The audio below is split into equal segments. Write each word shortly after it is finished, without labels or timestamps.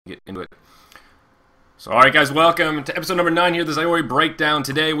get into it. So, alright guys, welcome to episode number 9 here, the Zyori Breakdown.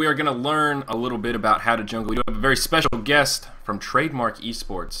 Today we are going to learn a little bit about how to jungle. We do have a very special guest from Trademark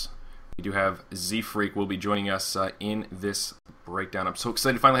Esports. We do have ZFreek will be joining us in this breakdown. I'm so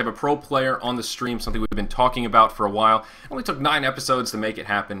excited to finally have a pro player on the stream, something we've been talking about for a while. It only took 9 episodes to make it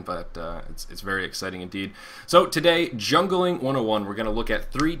happen, but it's very exciting indeed. So today, Jungling 101, we're going to look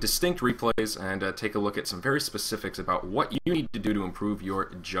at 3 distinct replays and take a look at some very specifics about what you need to do to improve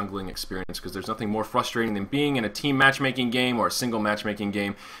your jungling experience, because there's nothing more frustrating than being in a team matchmaking game or a single matchmaking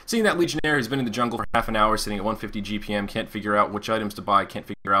game, seeing that Legionnaire who's been in the jungle for half an hour, sitting at 150 GPM, can't figure out which items to buy, can't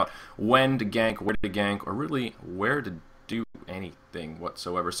figure out when to gank, where to gank, or really where to do anything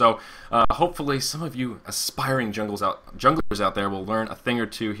whatsoever. So hopefully some of you aspiring junglers out there will learn a thing or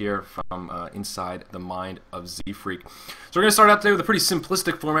two here from inside the mind of ZFreek. So we're going to start out today with a pretty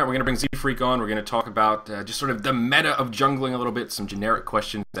simplistic format. We're going to bring ZFreek on. We're going to talk about just sort of the meta of jungling a little bit, some generic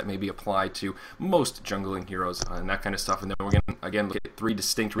questions that maybe apply to most jungling heroes and that kind of stuff. And then we're going to, again, look at 3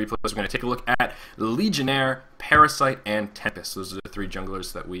 distinct replays. We're going to take a look at Legionnaire, Parasite, and Tempest. Those are the 3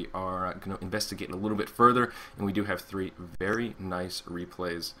 junglers that we are going to investigate a little bit further. And we do have 3 very nice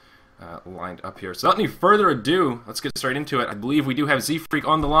replays lined up here. So without any further ado, let's get straight into it. I believe we do have ZFreek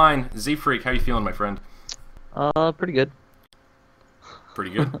on the line. ZFreek, how you feeling, my friend? Pretty good.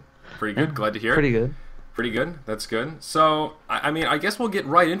 Pretty good? Pretty good? Glad to hear it. Pretty good. Pretty good. That's good. So, I mean, I guess we'll get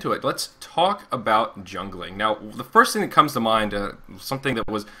right into it. Let's talk about jungling. Now, the first thing that comes to mind, something that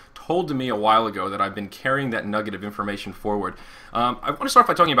was told to me a while ago that I've been carrying that nugget of information forward. I want to start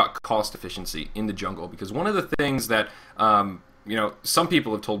by talking about cost efficiency in the jungle, because one of the things that you know, some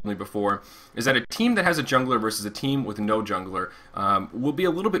people have told me before is that a team that has a jungler versus a team with no jungler will be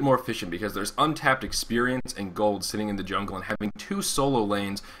a little bit more efficient, because there's untapped experience and gold sitting in the jungle, and having 2 solo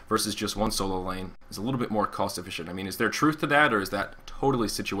lanes versus just 1 solo lane is a little bit more cost efficient. I mean, is there truth to that, or is that totally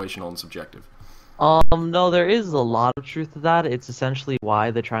situational and subjective? No, there is a lot of truth to that. It's essentially why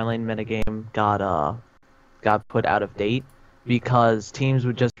the tri-lane metagame got put out of date, because teams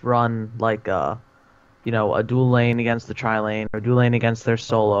would just run like you know, a dual lane against the tri-lane, or dual lane against their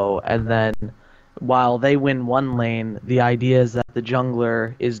solo, and then while they win one lane, the idea is that the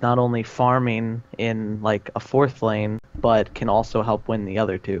jungler is not only farming in like a 4th lane, but can also help win the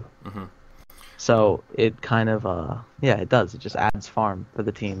other 2. Mm-hmm. So it kind of, yeah, it does. It just adds farm for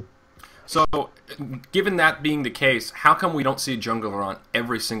the team. So, given that being the case, how come we don't see a jungler on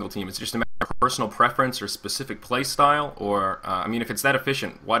every single team? It's just a matter of personal preference or specific play style? Or, I mean, if it's that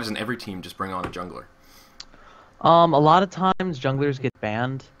efficient, why doesn't every team just bring on a jungler? A lot of times junglers get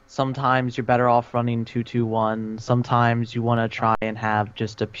banned. Sometimes you're better off running 2-2-1. Sometimes you want to try and have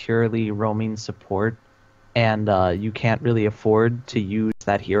just a purely roaming support, and you can't really afford to use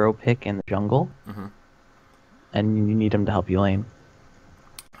that hero pick in the jungle. Mm-hmm. And you need him to help you lane.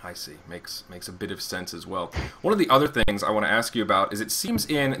 I see. Makes a bit of sense as well. One of the other things I want to ask you about is, it seems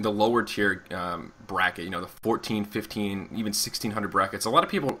in the lower tier bracket, you know, the 14, 15, even 1600 brackets, a lot of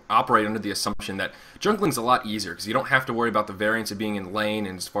people operate under the assumption that jungling's a lot easier, because you don't have to worry about the variance of being in lane,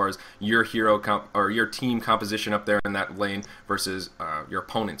 and as far as your hero or your team composition up there in that lane versus your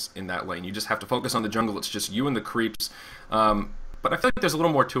opponents in that lane. You just have to focus on the jungle. It's just you and the creeps. But I feel like there's a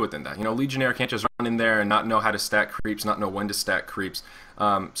little more to it than that. You know, Legionnaire can't just run in there and not know how to stack creeps, not know when to stack creeps.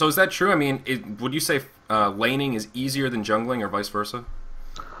 So is that true? I mean, would you say laning is easier than jungling, or vice versa?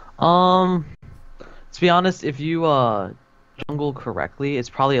 To be honest, if you jungle correctly, it's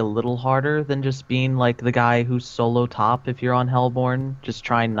probably a little harder than just being like the guy who's solo top if you're on Hellborn, just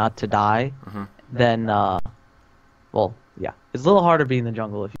trying not to die. Mm-hmm. Then, well, yeah, it's a little harder being in the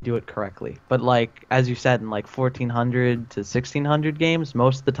jungle if you do it correctly. But like, as you said, in like 1400 to 1600 games,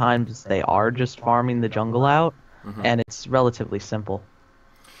 most of the times they are just farming the jungle out, mm-hmm. and it's relatively simple.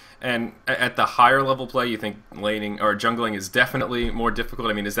 And at the higher level play, you think laning or jungling is definitely more difficult?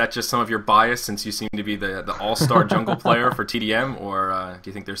 I mean, is that just some of your bias, since you seem to be the all-star jungle player for tdM, or do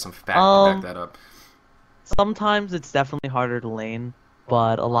you think there's some fact to back that up? Sometimes it's definitely harder to lane,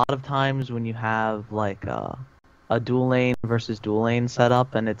 but a lot of times when you have like a dual lane versus dual lane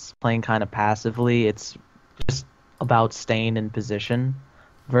setup, and it's playing kind of passively, it's just about staying in position.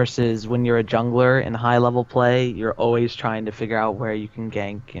 Versus when you're a jungler in high level play, you're always trying to figure out where you can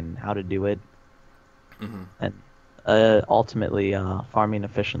gank and how to do it. Mm-hmm. And ultimately farming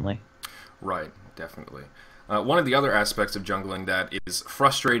efficiently. Right, definitely. One of the other aspects of jungling that is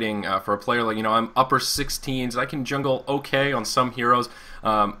frustrating for a player, like, you know, I'm upper 16s, I can jungle okay on some heroes,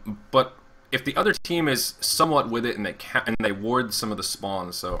 but if the other team is somewhat with it and they ward some of the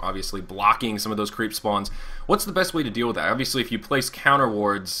spawns, so obviously blocking some of those creep spawns, what's the best way to deal with that? Obviously, if you place counter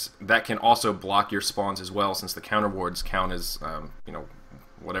wards, that can also block your spawns as well, since the counter wards count as, you know,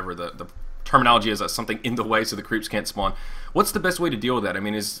 whatever the terminology is, something in the way so the creeps can't spawn. What's the best way to deal with that? I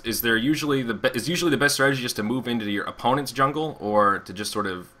mean, is there usually the best strategy just to move into your opponent's jungle, or to just sort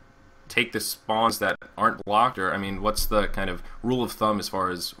of take the spawns that aren't blocked? Or I mean, what's the kind of rule of thumb as far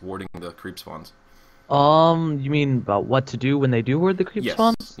as warding the creep spawns? You mean about what to do when they do ward the creep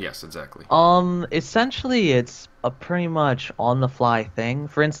spawns? Yes, exactly. Essentially, it's a pretty much on-the-fly thing.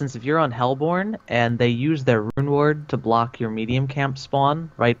 For instance, if you're on Hellborn and they use their rune ward to block your medium camp spawn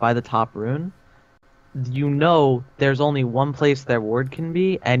right by the top rune, you know there's only one place their ward can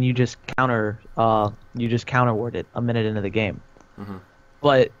be, and you just counter ward it a minute into the game. Mm-hmm.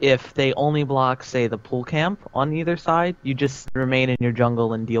 But if they only block, say, the pool camp on either side, you just remain in your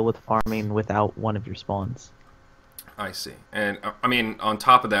jungle and deal with farming without one of your spawns. I see. And I mean, on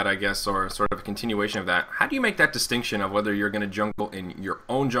top of that, I guess, or sort of a continuation of that, how do you make that distinction of whether you're going to jungle in your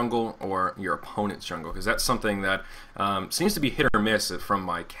own jungle or your opponent's jungle? Because that's something that seems to be hit or miss from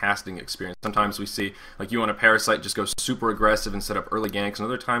my casting experience. Sometimes we see, like, you on a Parasite just go super aggressive and set up early ganks, and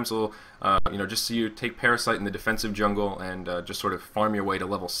other times we'll, just see you take Parasite in the defensive jungle and just sort of farm your way to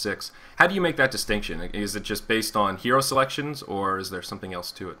level 6. How do you make that distinction? Is it just based on hero selections, or is there something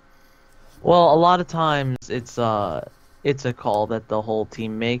else to it? Well, a lot of times it's a call that the whole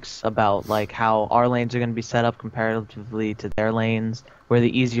team makes about like how our lanes are going to be set up comparatively to their lanes, where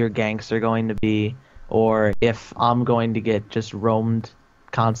the easier ganks are going to be, or if I'm going to get just roamed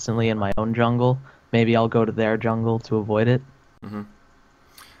constantly in my own jungle, maybe I'll go to their jungle to avoid it. Mm-hmm.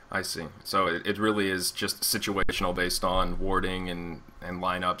 I see. So it really is just situational based on warding and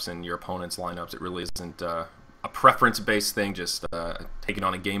lineups and your opponent's lineups. It really isn't a preference-based thing, just taken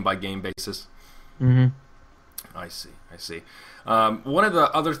on a game-by-game basis. Mm-hmm. I see. One of the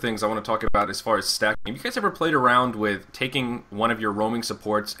other things I want to talk about as far as stacking, have you guys ever played around with taking one of your roaming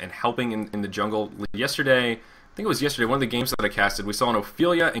supports and helping in the jungle? Yesterday, I think it was yesterday, one of the games that I casted, we saw an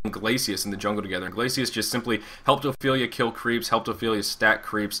Ophelia and Glacius in the jungle together. And Glacius just simply helped Ophelia kill creeps, helped Ophelia stack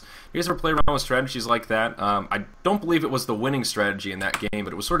creeps. You guys ever play around with strategies like that? I don't believe it was the winning strategy in that game,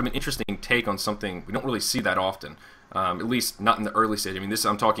 but it was sort of an interesting take on something we don't really see that often. At least not in the early stage. I mean,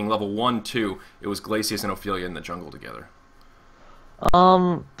 I'm talking level 1, 2. It was Glacius and Ophelia in the jungle together.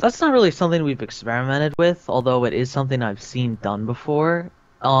 That's not really something we've experimented with, although it is something I've seen done before.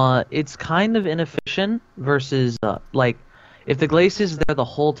 It's kind of inefficient versus, like, if the Glacius is there the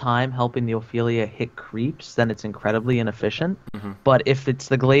whole time helping the Ophelia hit creeps, then it's incredibly inefficient. Mm-hmm. But if it's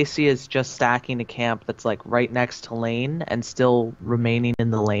the Glacius just stacking a camp that's, like, right next to lane and still remaining in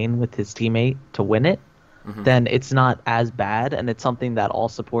the lane with his teammate to win it, mm-hmm. then it's not as bad, and it's something that all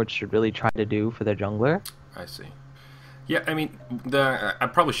supports should really try to do for their jungler. I see. Yeah, I mean, I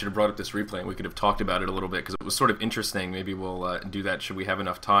probably should have brought up this replay and we could have talked about it a little bit because it was sort of interesting. Maybe we'll do that should we have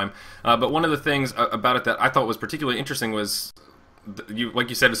enough time. But one of the things about it that I thought was particularly interesting was, like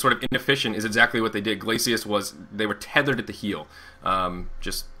you said, it's sort of inefficient, is exactly what they did. Glacius they were tethered at the heel,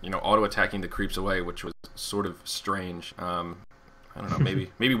 just, auto-attacking the creeps away, which was sort of strange. I don't know,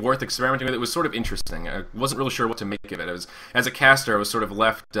 maybe worth experimenting with. It was sort of interesting. I wasn't really sure what to make of it. As a caster, I was sort of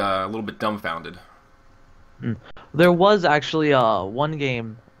left a little bit dumbfounded. There was actually one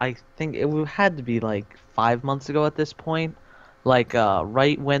game, I think it had to be like 5 months ago at this point, like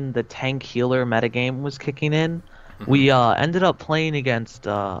right when the tank healer metagame was kicking in. Mm-hmm. We ended up playing against,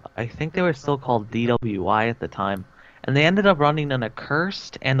 I think they were still called DWI at the time, and they ended up running an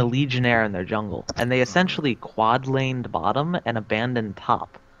Accursed and a Legionnaire in their jungle, and they essentially quad-laned bottom and abandoned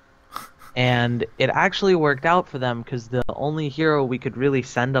top. And it actually worked out for them because the only hero we could really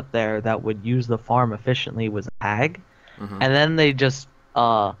send up there that would use the farm efficiently was Hag. Mm-hmm. And then they just,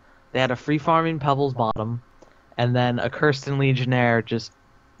 they had a free farming Pebbles bottom, and then Accursed and Legionnaire just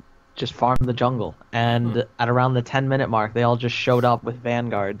farmed the jungle. And at around the 10-minute mark, they all just showed up with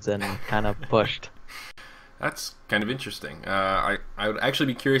Vanguards and kind of pushed. That's kind of interesting. I would actually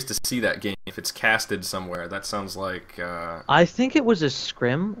be curious to see that game if it's casted somewhere. That sounds like... I think it was a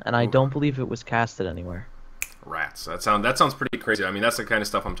scrim, and I don't believe it was casted anywhere. Rats. That sounds pretty crazy. I mean, that's the kind of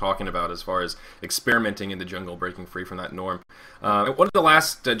stuff I'm talking about as far as experimenting in the jungle, breaking free from that norm. One of the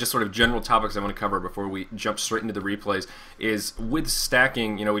last just sort of general topics I want to cover before we jump straight into the replays is with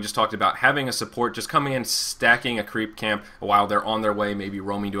stacking. We just talked about having a support just coming in, stacking a creep camp while they're on their way, maybe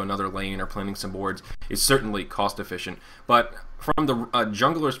roaming to another lane or planting some boards, is certainly cost efficient. But from the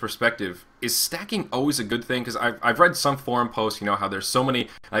jungler's perspective, is stacking always a good thing? Because I've read some forum posts, how there's so many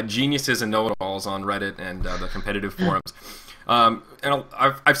geniuses and know-it-alls on Reddit and the competitive forums. And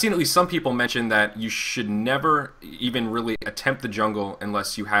I've seen at least some people mention that you should never even really attempt the jungle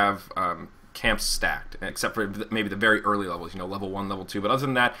unless you have camps stacked, except for maybe the very early levels, level 1, level 2. But other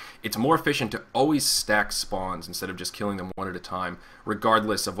than that, it's more efficient to always stack spawns instead of just killing them one at a time,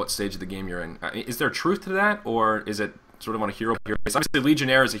 regardless of what stage of the game you're in. Is there truth to that, or is it sort of on a hero basis? Obviously,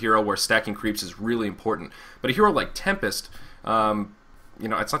 Legionnaire is a hero where stacking creeps is really important, but a hero like Tempest,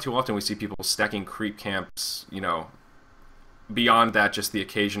 it's not too often we see people stacking creep camps, beyond that, just the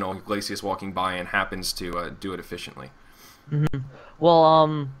occasional Glacius walking by and happens to do it efficiently. Mm-hmm.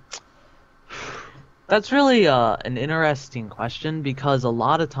 Well, that's really an interesting question, because a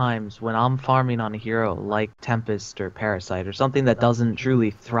lot of times when I'm farming on a hero like Tempest or Parasite or something that doesn't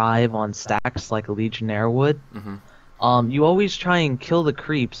truly thrive on stacks like a Legionnaire would, you always try and kill the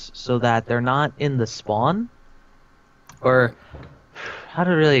creeps so that they're not in the spawn. Or, how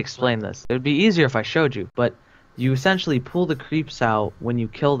to really explain this? It would be easier if I showed you, but you essentially pull the creeps out when you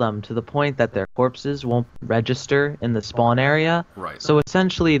kill them to the point that their corpses won't register in the spawn area. Right. So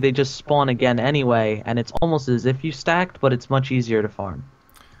essentially they just spawn again anyway, and it's almost as if you stacked, but it's much easier to farm.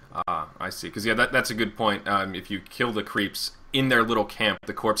 I see. Because, that's a good point. If you kill the creeps in their little camp,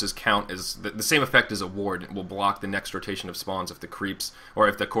 the corpses count as the same effect as a ward. It will block the next rotation of spawns if the creeps, or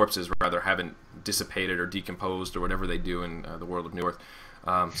if the corpses rather, haven't dissipated or decomposed or whatever they do in the World of North.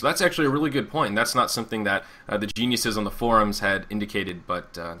 So that's actually a really good point, and that's not something that the geniuses on the forums had indicated,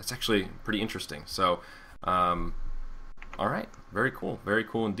 but that's actually pretty interesting. So, all right, very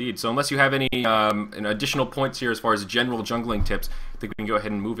cool indeed. So unless you have any additional points here as far as general jungling tips, I think we can go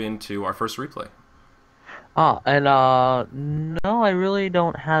ahead and move into our first replay. No, I really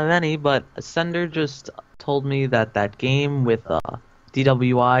don't have any, but Sender just told me that game with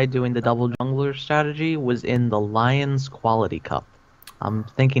DWI doing the double jungler strategy was in the Lions Quality Cup. I'm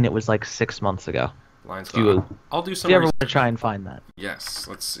thinking it was like 6 months ago. Lions Quality. I'll do some. If you ever want to try and find that. Yes,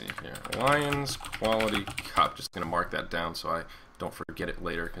 let's see here. Lions Quality Cup. Just going to mark that down so I don't forget it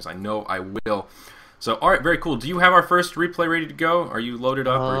later, because I know I will. So, all right, very cool. Do you have our first replay ready to go? Are you loaded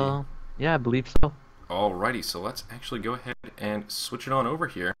up? Yeah, I believe so. Alrighty, so let's actually go ahead and switch it on over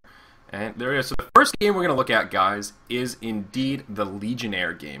here. And there it is. So the first game we're going to look at, guys, is indeed the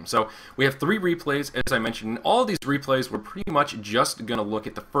Legionnaire game. So we have 3 replays, as I mentioned. And all of these replays, we're pretty much just going to look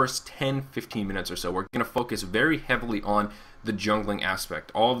at the first 10-15 minutes or so. We're going to focus very heavily on the jungling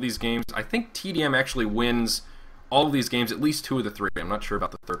aspect. All of these games, I think tdM actually wins all of these games, at least 2 of the 3. I'm not sure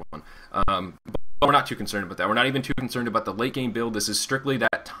about the third one. But we're not too concerned about that. We're not even too concerned about the late game build. This is strictly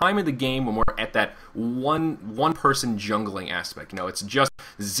that time of the game when we're at that one person jungling aspect. It's just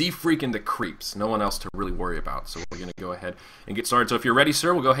ZFreek and the creeps. No one else to really worry about. So we're going to go ahead and get started. So if you're ready,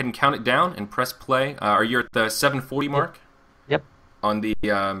 sir, we'll go ahead and count it down and press play. Are you at the 7:40 mark? Yep. On the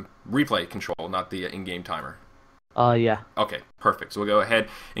replay control, not the in-game timer. Yeah. Okay, perfect. So we'll go ahead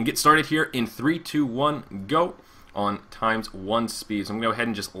and get started here in 3, 2, 1, go. On ×1 speed. So I'm going to go ahead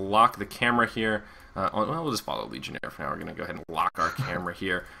and just lock the camera here. We'll just follow Legionnaire for now. We're going to go ahead and lock our camera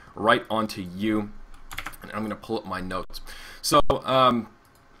here right onto you. And I'm going to pull up my notes. So,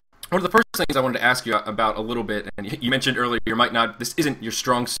 one of the first things I wanted to ask you about a little bit, and you mentioned earlier, this isn't your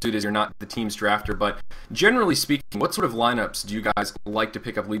strong suit as you're not the team's drafter, but generally speaking, what sort of lineups do you guys like to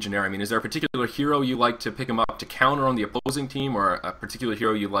pick up Legionnaire? I mean, is there a particular hero you like to pick him up to counter on the opposing team, or a particular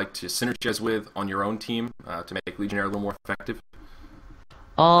hero you like to synergize with on your own team to make Legionnaire a little more effective?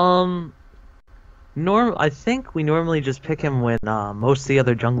 I think we normally just pick him when most of the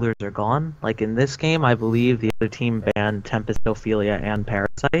other junglers are gone. Like in this game, I believe the other team banned Tempest, Ophelia, and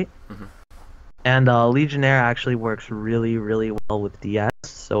Parasite. Mm-hmm. And Legionnaire actually works really, really well with DS,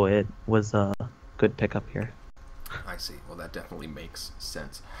 so it was a good pickup here. I see. Well, that definitely makes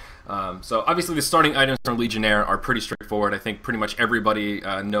sense. So obviously the starting items from Legionnaire are pretty straightforward. I think pretty much everybody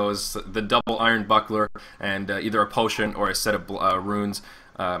knows the double iron buckler and either a potion or a set of runes.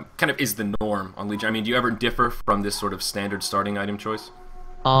 Kind of is the norm on Legion. I mean, do you ever differ from this sort of standard starting item choice?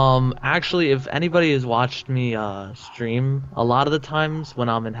 Actually, if anybody has watched me stream, a lot of the times when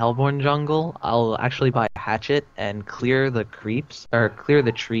I'm in Hellborn Jungle, I'll actually buy a hatchet and clear the creeps, or clear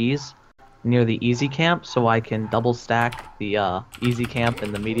the trees near the easy camp, so I can double stack the easy camp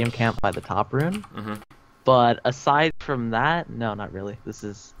and the medium camp by the top rune. Mm-hmm. But aside from that, no, not really. This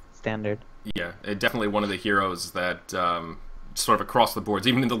is standard. Yeah, definitely one of the heroes that sort of across the boards,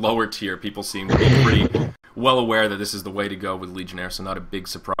 even in the lower tier, people seem to be pretty well aware that this is the way to go with Legionnaire, so not a big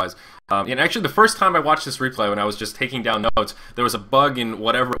surprise. And actually, the first time I watched this replay, when I was just taking down notes, there was a bug in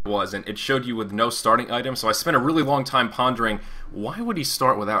whatever it was, and it showed you with no starting item, so I spent a really long time pondering why would he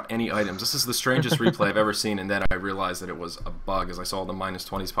start without any items? This is the strangest replay I've ever seen, and then I realized that it was a bug as I saw the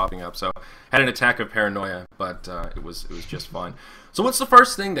 -20s popping up. So had an attack of paranoia, but it was just fine. So what's the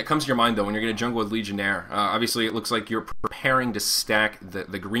first thing that comes to your mind, though, when you're going to jungle with Legionnaire? Obviously, it looks like you're preparing to stack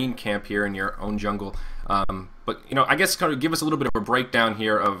the green camp here in your own jungle. But, you know, I guess kind of give us a little bit of a breakdown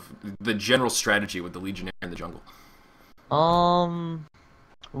here of the general strategy with the Legionnaire in the jungle.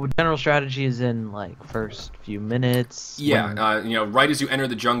 Well, general strategy is in, like, first few minutes. Yeah, you know, right as you enter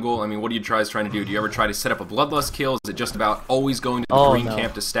the jungle, I mean, what do you trying to do? Do you ever try to set up a Bloodlust kill? Is it just about always going to the green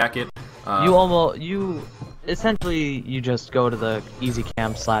camp to stack it? You essentially, you just go to the easy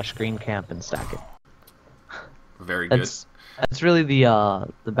camp / green camp and stack it. Very good. That's really the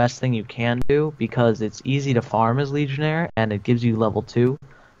best thing you can do, because it's easy to farm as Legionnaire, and it gives you level 2,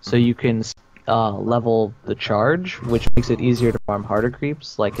 so you can level the charge, which makes it easier to farm harder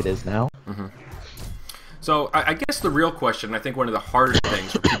creeps like it is now. So I guess the real question, I think one of the hardest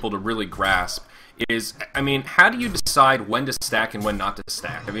things for people to really grasp is, I mean, how do you decide when to stack and when not to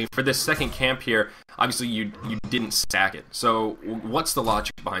stack? I mean, for this second camp here, obviously you didn't stack it. So what's the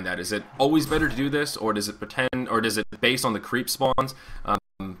logic behind that? Is it always better to do this, or does it pretend, or does it based on the creep spawns?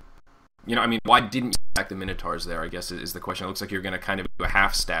 You know, I mean, why didn't you stack the Minotaurs there, I guess, is the question. It looks like you're going to kind of do a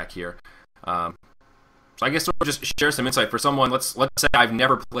half stack here. So I guess we'll just share some insight for someone. Let's say I've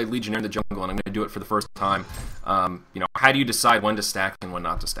never played Legionnaire in the jungle and I'm going to do it for the first time. You know, how do you decide when to stack and when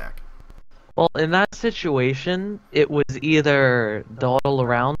not to stack? Well, in that situation, it was either dawdle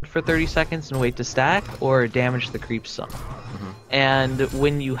around for 30 seconds and wait to stack, or damage the creep some. And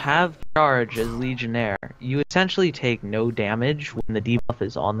when you have charge as Legionnaire, you essentially take no damage when the debuff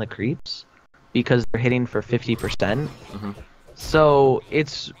is on the creeps, because they're hitting for 50%. So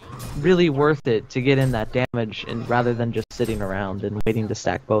it's really worth it to get in that damage, and rather than just sitting around and waiting to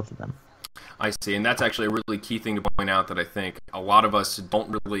stack both of them. I see, and that's actually a really key thing to point out that I think a lot of us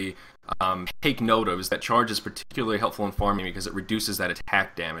don't really take note of, is that charge is particularly helpful in farming because it reduces that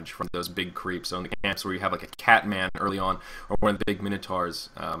attack damage from those big creeps. So in the camps where you have like a Catman early on, or one of the big Minotaurs,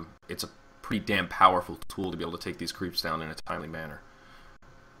 it's a pretty damn powerful tool to be able to take these creeps down in a timely manner.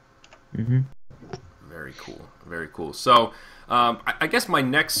 Very cool, very cool. So I guess my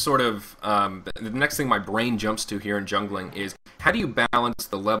next sort of, the next thing my brain jumps to here in jungling is, how do you balance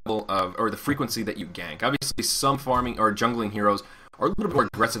the level of, or the frequency that you gank? Obviously, some farming or jungling heroes are a little bit more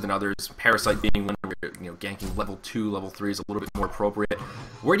aggressive than others. Parasite being one where, you know, ganking level 2, level 3 is a little bit more appropriate.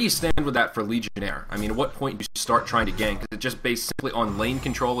 Where do you stand with that for Legionnaire? I mean, at what point do you start trying to gank? Is it just based simply on lane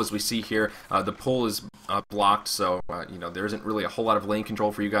control, as we see here? The pull is blocked, so you know, there isn't really a whole lot of lane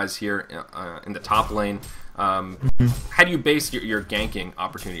control for you guys here in the top lane. How do you base your ganking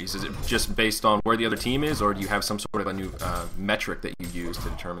opportunities? Is it just based on where the other team is, or do you have some sort of a new metric that you use to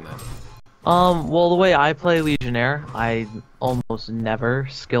determine that? Well, the way I play Legionnaire, I almost never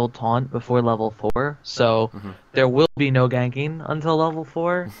skill taunt before level 4, so there will be no ganking until level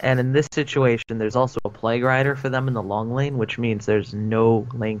 4, and in this situation, there's also a Plague Rider for them in the long lane, which means there's no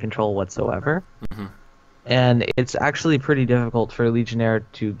lane control whatsoever. And it's actually pretty difficult for Legionnaire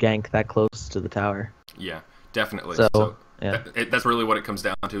to gank that close to the tower. Yeah, definitely. So yeah. That's really what it comes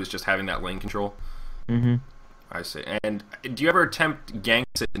down to, is just having that lane control. I see. And do you ever attempt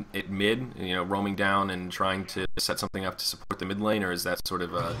ganks at mid, you know, roaming down and trying to set something up to support the mid lane, or is that sort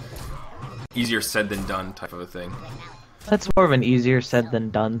of a easier said than done type of a thing? That's more of an easier said than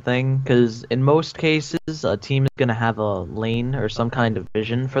done thing, because in most cases, a team is going to have a lane or some kind of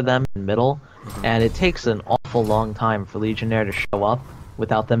vision for them in middle, and it takes an awful long time for Legionnaire to show up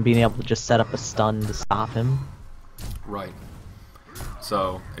without them being able to just set up a stun to stop him. Right.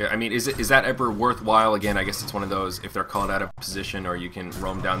 So, I mean, is that ever worthwhile? Again, I guess it's one of those, if they're called out of position or you can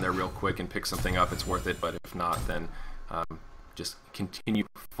roam down there real quick and pick something up, it's worth it, but if not, then just continue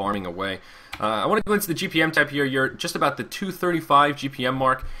farming away. I want to go into the GPM tab here. You're just about the 235 GPM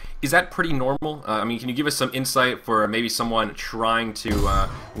mark. Is that pretty normal? I mean, can you give us some insight for maybe someone trying to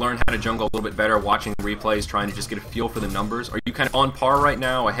learn how to jungle a little bit better, watching replays, trying to just get a feel for the numbers? Are you kind of on par right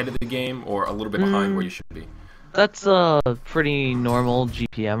now, ahead of the game, or a little bit behind where you should be? That's a pretty normal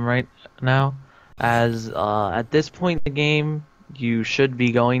GPM right now, as at this point in the game, you should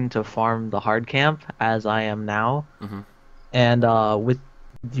be going to farm the hard camp, as I am now. And with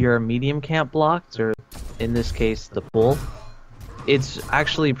your medium camp blocked, or in this case the pool, it's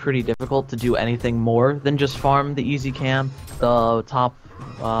actually pretty difficult to do anything more than just farm the easy camp, the top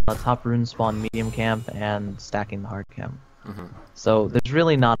rune spawn medium camp, and stacking the hard camp. So there's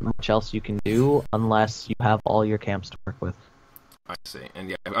really not much else you can do unless you have all your camps to work with. I see. And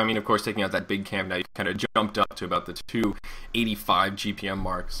yeah, I mean, of course, taking out that big camp, now you've kind of jumped up to about the 285 GPM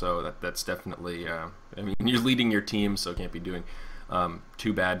mark, so that's definitely, I mean, you're leading your team, so can't be doing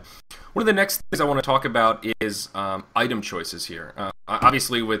too bad. One of the next things I want to talk about is item choices here.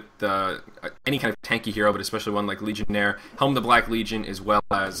 Obviously, with any kind of tanky hero, but especially one like Legionnaire, Helm of the Black Legion, as well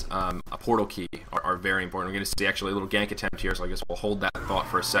as a portal key are very important. We're going to see actually a little gank attempt here, so I guess we'll hold that thought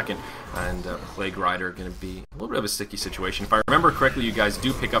for a second. And Plague Rider going to be a little bit of a sticky situation. If I remember correctly, you guys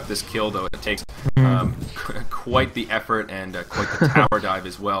do pick up this kill, though it takes quite the effort and quite the tower dive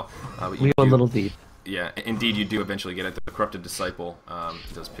as well. We go a little deep. Yeah, indeed you do eventually get it. The Corrupted Disciple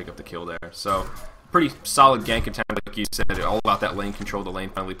does pick up the kill there. So, pretty solid gank attempt, like you said. All about that lane control. The lane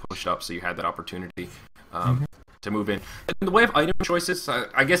finally pushed up, so you had that opportunity to move in. In the way of item choices,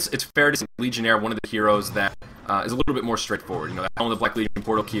 I guess it's fair to say Legionnaire, one of the heroes that is a little bit more straightforward. You know, that Helm of the Black Legion,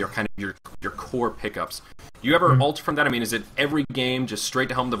 Portal Key are kind of your core pickups. Do you ever alter from that? I mean, is it every game just straight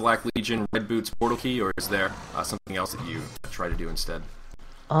to Helm of the Black Legion, Red Boots, Portal Key, or is there something else that you try to do instead?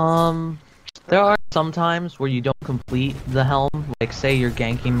 There are some times where you don't complete the helm, like say you're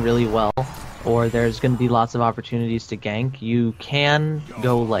ganking really well, or there's going to be lots of opportunities to gank. You can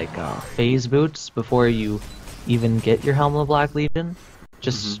go like phase boots before you even get your Helm of the Black Legion,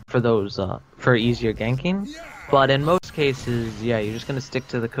 just for those for easier ganking. But in most cases, yeah, you're just going to stick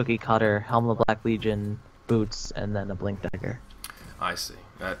to the cookie cutter Helm of the Black Legion boots and then a Blink Dagger. I see.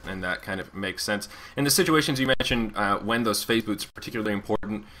 That kind of makes sense. In the situations you mentioned, when those phase boots are particularly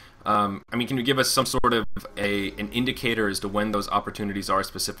important, I mean, can you give us some sort of an indicator as to when those opportunities are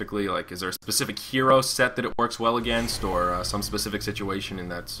specifically? Like, is there a specific hero set that it works well against, or some specific situation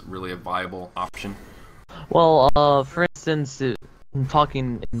and that's really a viable option? Well, for instance,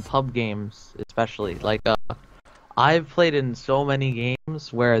 talking in pub games especially, like, I've played in so many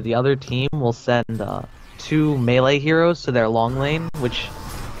games where the other team will send 2 melee heroes to their long lane, which,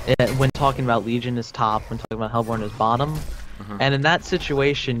 when talking about Legion, is top, when talking about Hellborn, is bottom. And in that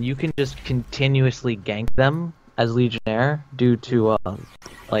situation, you can just continuously gank them as Legionnaire due to,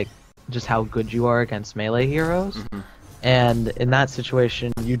 like, just how good you are against melee heroes. And in that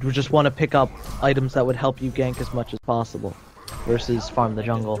situation, you'd just want to pick up items that would help you gank as much as possible versus farm the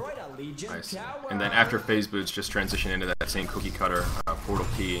jungle. Nice. And then after phase boots, just transition into that same cookie cutter, Portal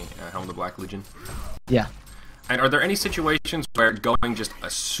Key, Helm of the Black Legion. Yeah. And are there any situations where going just a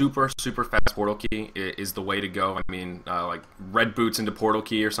super fast Portal Key is the way to go? I mean, like Red Boots into Portal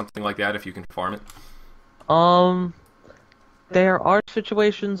Key or something like that, if you can farm it? There are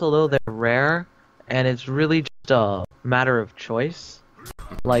situations, although they're rare, and it's really just a matter of choice.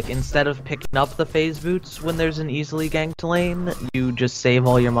 Like, instead of picking up the phase boots when there's an easily ganked lane, you just save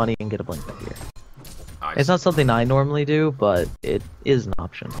all your money and get a Blink Dagger. It's not something I normally do, but it is an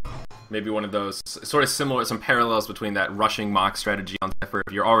option. Maybe one of those sort of similar, some parallels between that rushing mock strategy on Zephyr.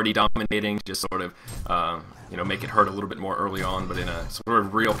 If you're already dominating, just sort of, you know, make it hurt a little bit more early on, but in a sort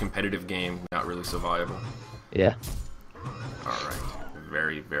of real competitive game, not really so viable. Yeah. All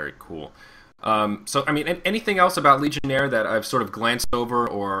right. Very cool. So, I mean, anything else about Legionnaire that I've sort of glanced over,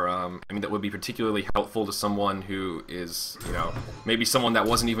 or, I mean, that would be particularly helpful to someone who is, you know, maybe someone that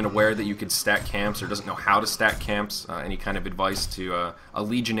wasn't even aware that you could stack camps or doesn't know how to stack camps? Any kind of advice to a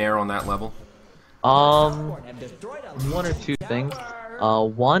Legionnaire on that level? One or two things.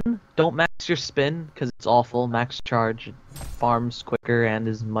 One, don't max your spin, because it's awful. Max charge, it farms quicker and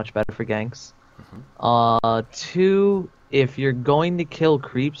is much better for ganks. Two, if you're going to kill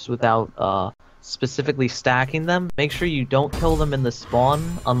creeps without specifically stacking them, make sure you don't kill them in the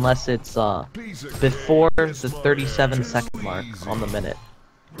spawn unless it's before the 37-second mark on the minute,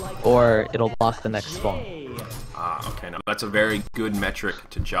 or it'll block the next spawn. Okay, now that's a very good metric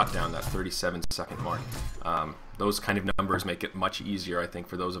to jot down, that 37-second mark. Those kind of numbers make it much easier, I think,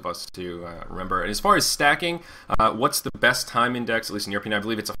 for those of us to remember. And as far as stacking, what's the best time index, at least in your opinion? I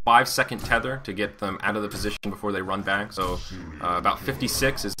believe it's a 5-second tether to get them out of the position before they run back. So about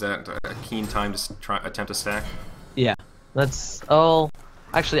 56, is that a keen time to attempt to stack? Yeah, that's...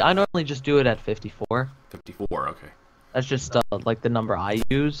 actually, I normally just do it at 54. 54, okay. That's just like the number I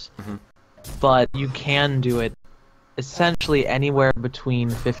use. But you can do it essentially anywhere between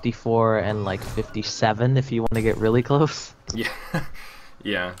 54 and like 57 if you want to get really close. Yeah,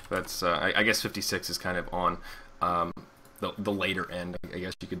 yeah. That's I guess 56 is kind of on the later end, I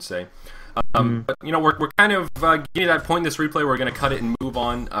guess you could say. But you know, we're kind of getting to that point in this replay. We're going to cut it and move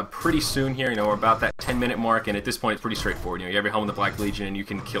on pretty soon here. You know, we're about that 10-minute mark, and at this point, it's pretty straightforward. You know, you have your Helm of the Black Legion, and you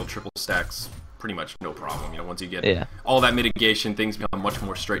can kill triple stacks pretty much no problem. You know, once you get all that mitigation, things become much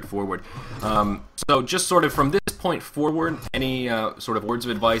more straightforward. So just sort of from this point forward, any sort of words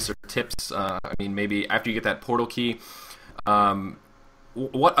of advice or tips? I mean, maybe after you get that portal key,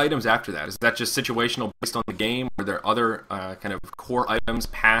 What items after that? Is that just situational based on the game? Are there other kind of core items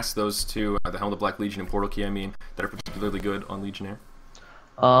past those two, the Helm of the Black Legion and Portal Key, that are particularly good on Legionnaire?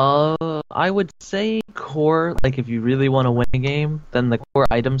 I would say core, like if you really want to win a game, then the core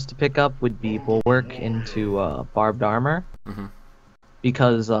items to pick up would be Bulwark into Barbed Armor. Mm-hmm.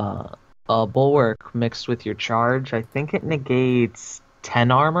 Because Bulwark mixed with your charge, I think it negates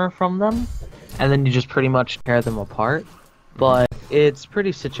 10 armor from them, and then you just pretty much tear them apart. But it's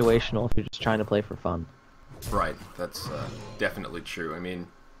pretty situational if you're just trying to play for fun. Right, that's definitely true. I mean,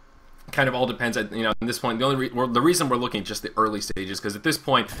 kind of all depends. At this point, the reason we're looking at just the early stages, because at this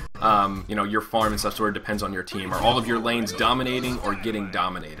point, your farm and stuff sort of depends on your team. Are all of your lanes dominating or getting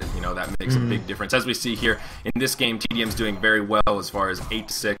dominated? That makes a big difference. As we see here in this game, tdM's doing very well as far as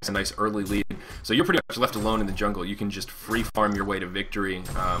 8-6, a nice early lead. So you're pretty much left alone in the jungle. You can just free farm your way to victory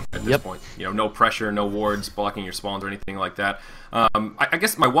at this point. No pressure, no wards blocking your spawns or anything like that. I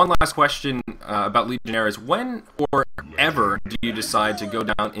guess my one last question about Legionnaire is, when or ever do you decide to go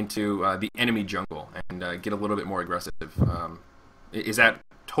down into the enemy jungle and get a little bit more aggressive? Is that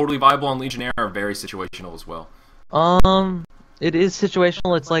totally viable on Legionnaire, or very situational as well? It is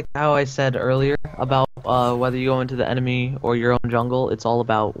situational. It's like how I said earlier about whether you go into the enemy or your own jungle. It's all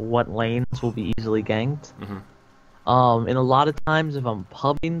about what lanes will be easily ganked. And a lot of times, if I'm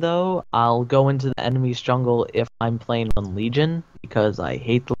pubbing, though, I'll go into the enemy's jungle if I'm playing on Legion, because I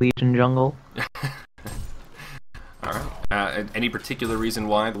hate the Legion jungle. Alright. Any particular reason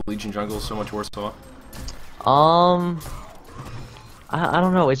why the Legion jungle is so much worse off? I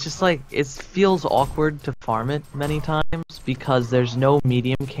don't know. It's just like, it feels awkward to farm it many times because there's no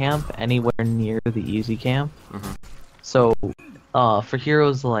medium camp anywhere near the easy camp. So, for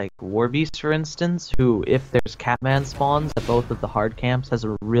heroes like Warbeast, for instance, who, if there's Catman spawns at both of the hard camps, has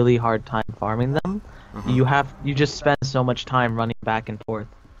a really hard time farming them, you just spend so much time running back and forth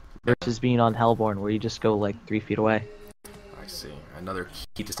versus being on Hellborn, where you just go like 3 feet away. I see. Another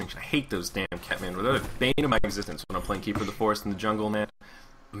key distinction. I hate those damn Catman. They're the bane of my existence when I'm playing Keeper of the Forest in the jungle, man.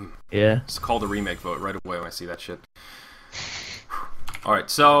 Yeah. Just call the remake vote right away when I see that shit. Alright,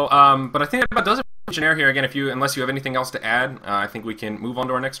 so, but I think that about does it for Legionnaire here. Again, unless you have anything else to add, I think we can move on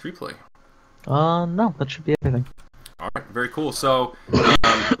to our next replay. No, that should be everything. Alright, very cool. So,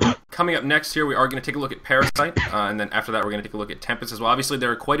 coming up next here, we are going to take a look at Parasite, and then after that we're going to take a look at Tempest as well. Obviously,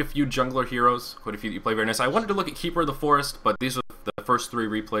 there are quite a few jungler heroes, quite a few that you play very nice. I wanted to look at Keeper of the Forest, but these are the first 3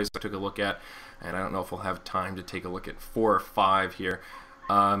 replays I took a look at, and I don't know if we'll have time to take a look at 4 or 5 here.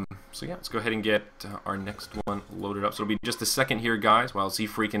 So yeah, let's go ahead and get our next one loaded up. So it'll be just a second here, guys, while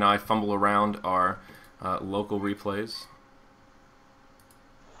ZFreek and I fumble around our local replays.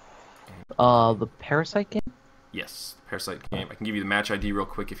 The Parasite game? Yes, the Parasite game. I can give you the match ID real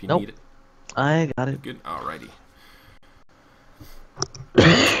quick if you need it. I got it. Good. Alrighty.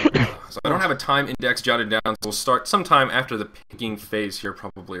 So I don't have a time index jotted down, so we'll start sometime after the picking phase here,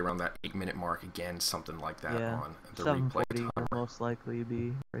 probably around that 8-minute mark again, something like that on the replay timer. Will most likely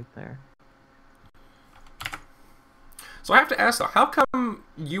be right there. So I have to ask though, how come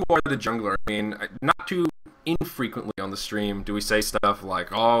you are the jungler? I mean, not too infrequently on the stream do we say stuff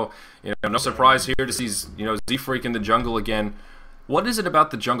like, oh, no surprise here to see, ZFreek in the jungle again. What is it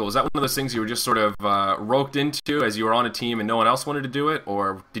about the jungle? Is that one of those things you were just sort of roped into as you were on a team and no one else wanted to do it?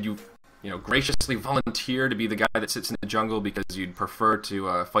 Or did you, graciously volunteer to be the guy that sits in the jungle because you'd prefer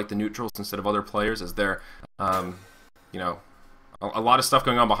to fight the neutrals instead of other players? Is there, a lot of stuff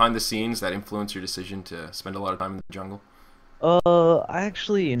going on behind the scenes that influence your decision to spend a lot of time in the jungle? I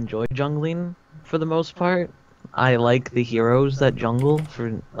actually enjoy jungling for the most part. I like the heroes that jungle.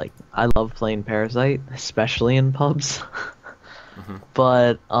 I love playing Parasite, especially in pubs.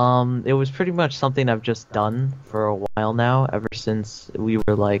 But it was pretty much something I've just done for a while now, ever since we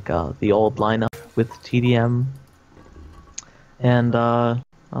were like the old lineup with tdM. And I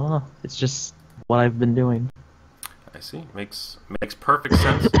don't know, it's just what I've been doing. I see. Makes perfect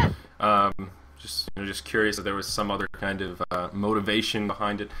sense. Just curious if there was some other kind of motivation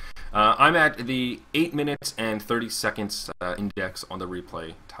behind it. I'm at the 8 minutes and 30 seconds index on the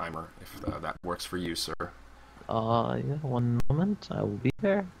replay timer, if that works for you, sir. Yeah, one moment, I will be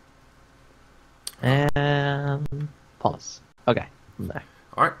there. And pause. Okay, I'm there.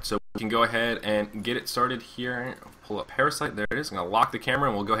 Alright, so we can go ahead and get it started here. Pull up Parasite, there it is. I'm going to lock the camera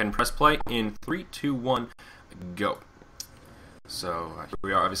and we'll go ahead and press play in 3, 2, 1, go. So here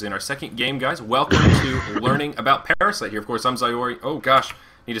we are, obviously in our second game, guys. Welcome to learning about Parasite here. Of course, I'm Zyori. Oh gosh,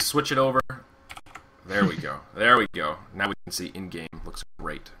 need to switch it over. There we go. There we go. Now we can see in-game. Looks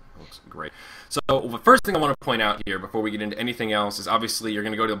great. Looks great. So the first thing I want to point out here before we get into anything else is obviously you're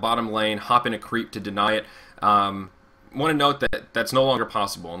going to go to the bottom lane, hop in a creep to deny it. want to note that that's no longer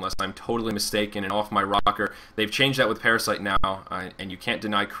possible unless I'm totally mistaken and off my rocker. They've changed that with Parasite now, and you can't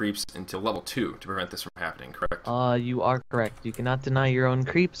deny creeps until level 2 to prevent this from happening, correct? You are correct. You cannot deny your own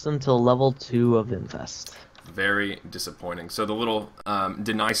creeps until level 2 of Infest. Very disappointing. So the little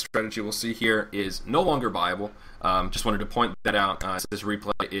deny strategy we'll see here is no longer viable. Just wanted to point that out. This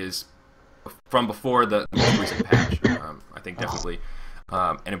replay is from before the most recent patch. I think definitely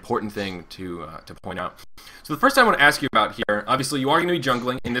an important thing to point out. So the first thing I want to ask you about here, obviously you are going to be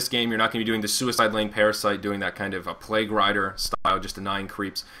jungling. In this game, you're not going to be doing the Suicide Lane Parasite, doing that kind of a Plague Rider style, just denying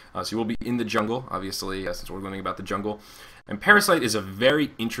creeps. So you will be in the jungle, obviously, since we're learning about the jungle. And Parasite is a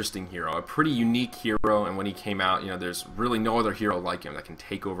very interesting hero, a pretty unique hero, and when he came out, there's really no other hero like him that can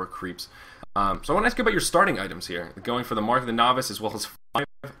take over creeps. So I want to ask you about your starting items here, going for the Mark of the Novice as well as 5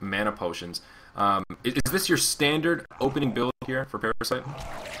 mana potions. Is this your standard opening build here for Parasite?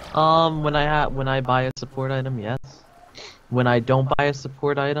 When I buy a support item, yes. When I don't buy a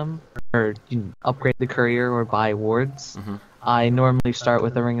support item, or upgrade the courier or buy wards, I normally start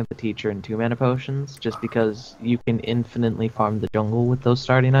with a Ring of the Teacher and 2 mana potions, just because you can infinitely farm the jungle with those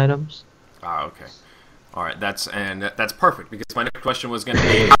starting items. Okay. All right, that's perfect, because my next question was going to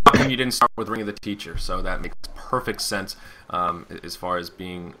be, how come you didn't start with Ring of the Teacher? So that makes perfect sense as far as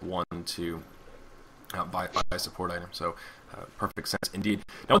being one to buy a support item. So perfect sense indeed.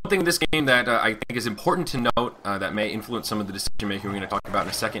 Now, one thing in this game that I think is important to note that may influence some of the decision making we're going to talk about in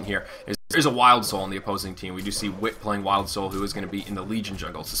a second here is there's a Wild Soul on the opposing team. We do see Wit playing Wild Soul, who is going to be in the Legion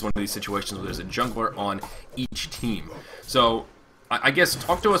jungle. This is one of these situations where there's a jungler on each team. So I guess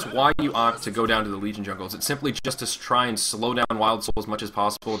talk to us why you opt to go down to the Legion jungle. Is it simply just to try and slow down Wild Soul as much as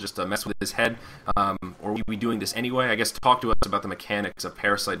possible, just to mess with his head? Or are we doing this anyway? I guess talk to us about the mechanics of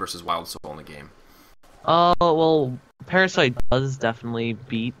Parasite versus Wild Soul in the game. Well, Parasite does definitely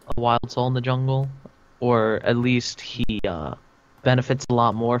beat a Wild Soul in the jungle, or at least he benefits a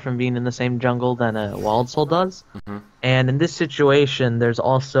lot more from being in the same jungle than a Wild Soul does. And in this situation, there's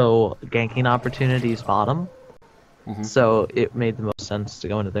also ganking opportunities bottom. So it made the most sense to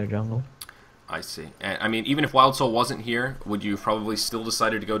go into their jungle. I see. And, I mean, even if Wild Soul wasn't here, would you probably still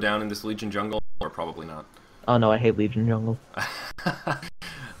decided to go down in this Legion jungle, or probably not? Oh no, I hate Legion jungle.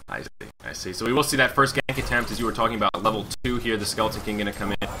 I see. So we will see that first gank attempt, as you were talking about, level 2 here. The Skeleton King going to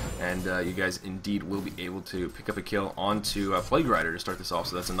come in, and you guys indeed will be able to pick up a kill onto Plague Rider to start this off.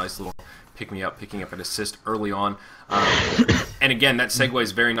 So that's a nice little pick-me-up, picking up an assist early on. And again, that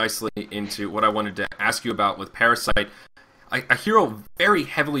segues very nicely into what I wanted to ask you about with Parasite. A hero very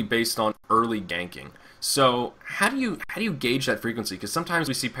heavily based on early ganking. So how do you gauge that frequency? Because sometimes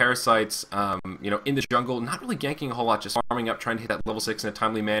we see Parasites, in the jungle, not really ganking a whole lot, just farming up, trying to hit that level 6 in a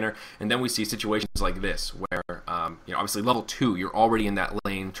timely manner, and then we see situations like this, where, obviously level 2, you're already in that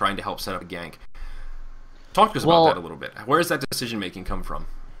lane trying to help set up a gank. Talk to us about that a little bit. Where does that decision-making come from?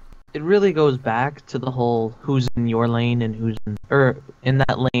 It really goes back to the whole who's in your lane and who's in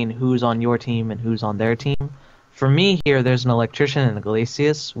that lane, who's on your team and who's on their team. For me here, there's an Electrician and a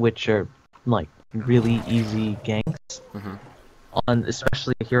Glacius, which are, like, really easy ganks on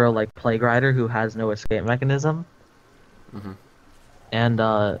especially a hero like Plague Rider, who has no escape mechanism, and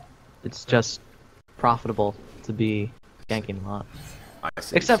it's just profitable to be ganking a lot.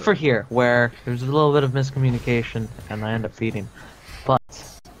 Except for here, where there's a little bit of miscommunication and I end up feeding, but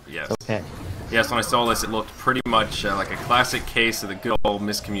it's okay. Yes, when I saw this, it looked pretty much like a classic case of the good old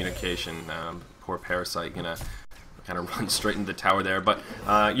miscommunication. Poor Parasite gonna kind of run straight into the tower there, but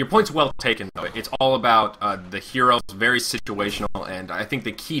your point's well taken, though. It's all about the heroes, very situational, and I think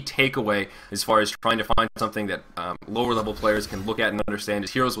the key takeaway as far as trying to find something that lower level players can look at and understand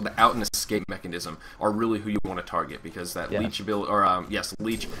is heroes without an escape mechanism are really who you want to target, because that Leech ability, or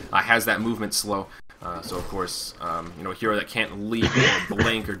Leech has that movement slow, so of course, a hero that can't leap or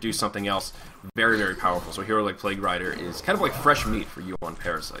blink or do something else, very, very powerful. So a hero like Plague Rider is kind of like fresh meat for you on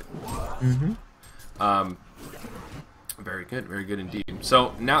Parasite. Very good indeed.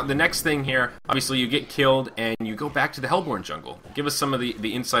 So now the next thing here, obviously you get killed and you go back to the Hellborn jungle. Give us some of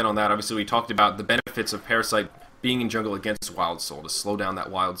the insight on that. Obviously we talked about the benefits of Parasite being in jungle against Wild Soul, to slow down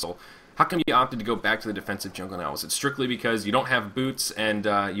that Wild Soul. How come you opted to go back to the defensive jungle now? Is it strictly because you don't have boots and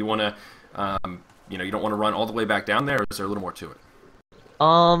you want to, you don't want to run all the way back down there, or is there a little more to it?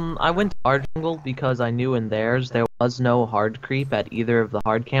 I went to our jungle because I knew in theirs there was no hard creep at either of the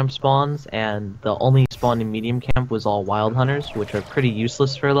hard camp spawns, and the only spawn in medium camp was all wild hunters, which are pretty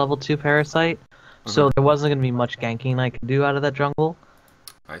useless for a level 2 Parasite. So there wasn't going to be much ganking I could do out of that jungle.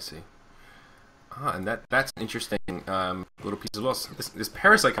 I see. And that's an interesting little piece as well. So this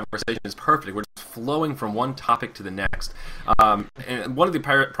Parasite conversation is perfect. We're just flowing from one topic to the next. And one of the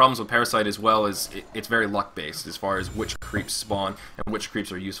problems with Parasite as well is it's very luck-based as far as which creeps spawn and which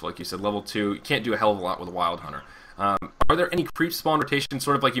creeps are useful. Like you said, level 2, you can't do a hell of a lot with a Wild Hunter. Are there any creep spawn rotations,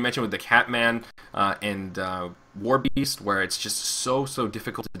 sort of like you mentioned with the Catman and War Beast, where it's just so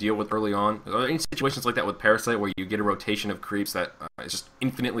difficult to deal with early on? Are there any situations like that with Parasite where you get a rotation of creeps that is just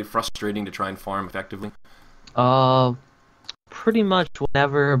infinitely frustrating to try and farm effectively? Pretty much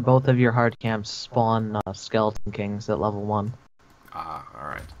whenever both of your hard camps spawn Skeleton Kings at level 1.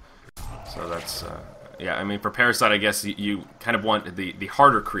 Alright. So that's... yeah, I mean, for Parasite, I guess you kind of want the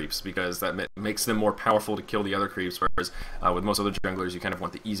harder creeps, because that makes them more powerful to kill the other creeps, whereas with most other junglers, you kind of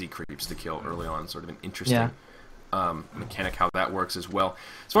want the easy creeps to kill early on. Sort of an interesting mechanic how that works as well.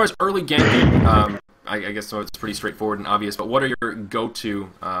 As far as early ganking, I guess so it's pretty straightforward and obvious, but what are your go-to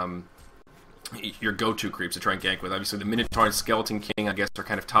creeps to try and gank with? Obviously, the Minotaur and Skeleton King, I guess, are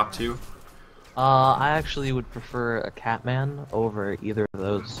kind of top 2. I actually would prefer a Catman over either of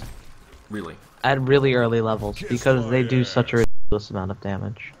those. Really? At really early levels, because they do such a ridiculous amount of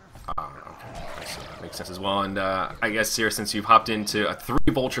damage. Okay. I see. That makes sense as well. And I guess here, since you've hopped into 3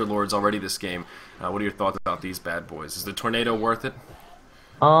 Vulture Lords already this game, what are your thoughts about these bad boys? Is the Tornado worth it?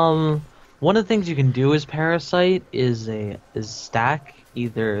 One of the things you can do as Parasite is stack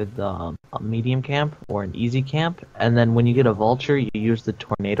either the medium camp or an easy camp, and then when you get a Vulture, you use the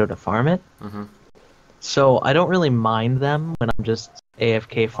Tornado to farm it. Mm-hmm. So I don't really mind them when I'm just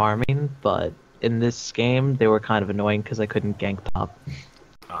AFK farming, but in this game, they were kind of annoying because I couldn't gank top.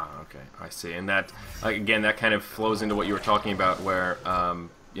 Okay, I see. And that, again, that kind of flows into what you were talking about, where,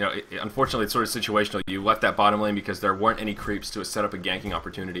 you know, unfortunately, it's sort of situational. You left that bottom lane because there weren't any creeps to set up a ganking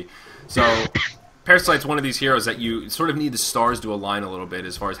opportunity. So, Parasite's one of these heroes that you sort of need the stars to align a little bit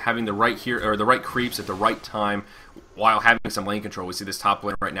as far as having the right hero or the right creeps at the right time while having some lane control. We see this top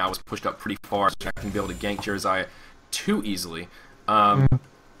lane right now was pushed up pretty far, so I can be able to gank Zyori too easily. I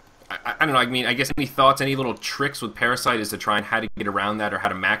don't know, I mean, I guess any thoughts, any little tricks with Parasite is to try and how to get around that or how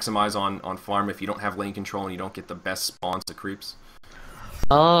to maximize on farm if you don't have lane control and you don't get the best spawns to creeps?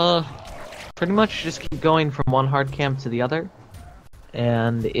 Pretty much just keep going from one hard camp to the other.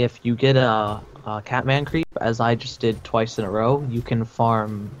 And if you get a Catman creep, as I just did twice in a row, you can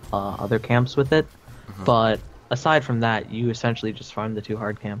farm other camps with it. Mm-hmm. But aside from that, you essentially just farm the 2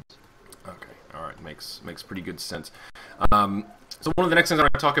 hard camps. Okay, alright, makes pretty good sense. So one of the next things I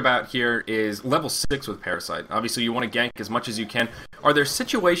want to talk about here is level 6 with Parasite. Obviously, you want to gank as much as you can. Are there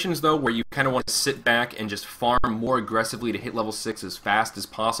situations, though, where you kind of want to sit back and just farm more aggressively to hit level 6 as fast as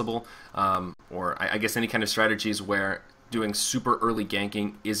possible? Or I guess any kind of strategies where doing super early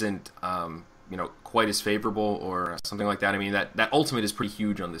ganking isn't, you know, quite as favorable or something like that? I mean, that ultimate is pretty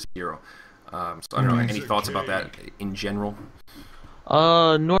huge on this hero. So I don't know, any thoughts about that in general?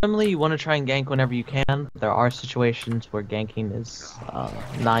 Normally you want to try and gank whenever you can. There are situations where ganking is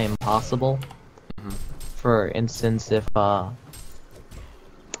nigh impossible. Mm-hmm. For instance, if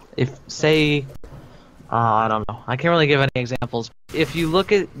say, I don't know, I can't really give any examples. If you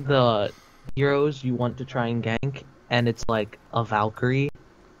look at the heroes you want to try and gank, and it's like a Valkyrie,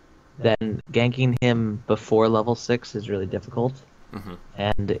 then ganking him before level 6 is really difficult. Mm-hmm.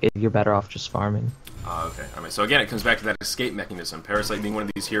 And you're better off just farming. Okay. I mean, so again, it comes back to that escape mechanism. Parasite being one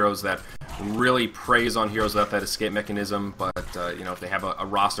of these heroes that really preys on heroes without that escape mechanism, but you know, if they have a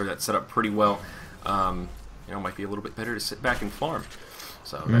roster that's set up pretty well, you know, it might be a little bit better to sit back and farm.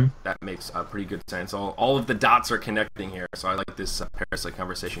 So that makes pretty good sense. All of the dots are connecting here, so I like this Parasite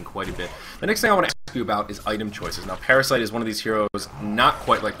conversation quite a bit. The next thing I want to ask you about is item choices. Now, Parasite is one of these heroes not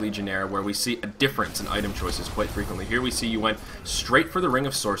quite like Legionnaire, where we see a difference in item choices quite frequently. Here we see you went straight for the Ring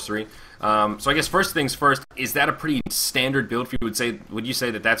of Sorcery. So I guess first things first, is that a pretty standard build for you? Would you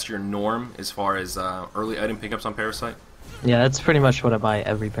say that that's your norm as far as early item pickups on Parasite? Yeah, that's pretty much what I buy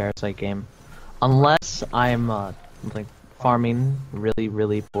every Parasite game. Unless I'm like farming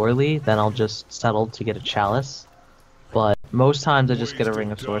really poorly, then I'll just settle to get a Chalice. But most times I just get a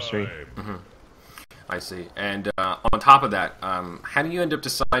Ring of Sorcery. Mm-hmm. I see. And on top of that, how do you end up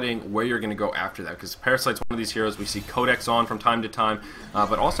deciding where you're going to go after that? Because Parasite's one of these heroes we see Codex on from time to time,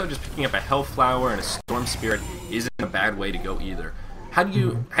 but also just picking up a Hellflower and a Storm Spirit isn't a bad way to go either. How do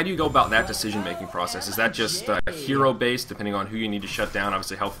you go about that decision-making process? Is that just hero-based, depending on who you need to shut down?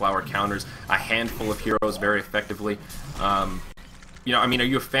 Obviously, Hellflower counters a handful of heroes very effectively. You know, I mean, are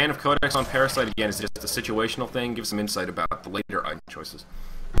you a fan of Codex on Parasite? Again, is it just a situational thing? Give some insight about the later item choices.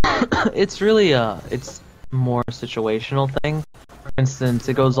 It's really it's more a situational thing. For instance,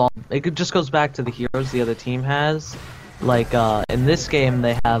 it just goes back to the heroes the other team has. Like in this game,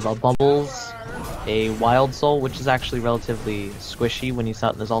 they have a Bubbles, a Wild Soul, which is actually relatively squishy when he's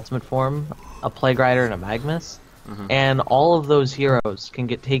not in his ultimate form, a Plague Rider, and a Magmus. And all of those heroes can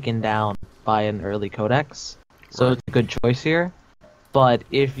get taken down by an early Codex, so it's a good choice here. But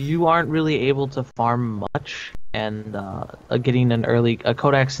if you aren't really able to farm much, and getting a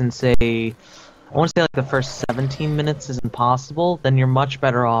Codex in, say, I want to say like the first 17 minutes is impossible, then you're much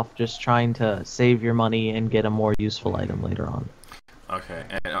better off just trying to save your money and get a more useful item later on. Okay,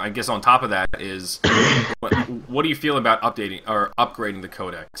 and I guess on top of that is, what do you feel about updating or upgrading the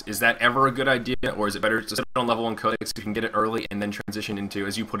Codex? Is that ever a good idea, or is it better to sit on level 1 Codex if you can get it early and then transition into,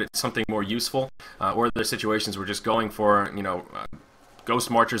 as you put it, something more useful? Or are there situations where just going for, Ghost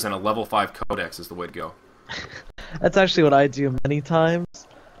Marchers and a level 5 Codex is the way to go? That's actually what I do many times,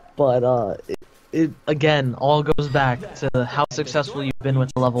 but it again all goes back to how successful you've been with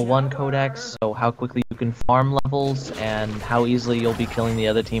the level 1 Codex, so how quickly you can farm levels, and how easily you'll be killing the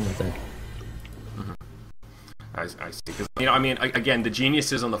other team with it. I see. Because again, the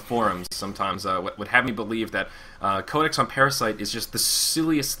geniuses on the forums sometimes would have me believe that Codex on Parasite is just the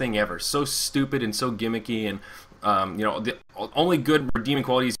silliest thing ever. So stupid and so gimmicky, and the only good redeeming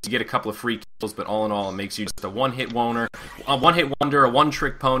quality is to get a couple of free kills, but all in all, it makes you just a one-hit wonder, a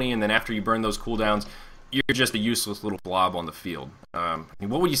one-trick pony, and then after you burn those cooldowns, you're just a useless little blob on the field.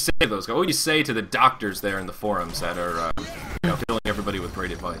 What would you say to those guys? What would you say to the doctors there in the forums that are filling everybody with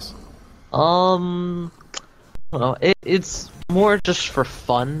great advice? I don't know. It's more just for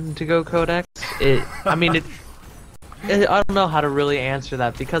fun to go Codex. I don't know how to really answer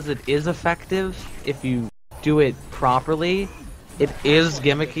that, because it is effective if you do it properly. It is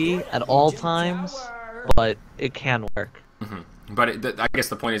gimmicky at all times, but it can work. But I guess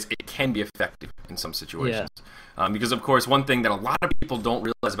the point is, it can be effective in some situations. Because, of course, one thing that a lot of people don't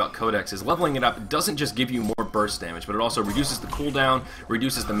realize about Codex is leveling it up doesn't just give you more burst damage, but it also reduces the cooldown,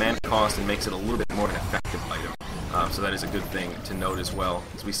 reduces the mana cost, and makes it a little bit more of an effective item. So that is a good thing to note as well.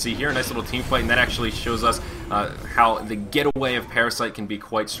 As we see here, a nice little team fight, and that actually shows us how the getaway of Parasite can be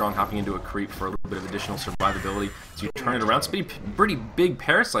quite strong, hopping into a creep for a little bit of additional survivability. So you turn it around. Some pretty big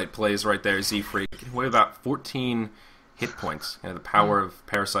Parasite plays right there, ZFreek. Getting away with about 14 hit points. The power of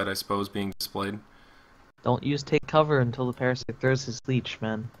Parasite, I suppose, being displayed. Don't use take cover until the Parasite throws his leech,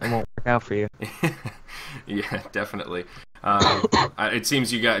 man. It won't work out for you. Yeah, definitely. It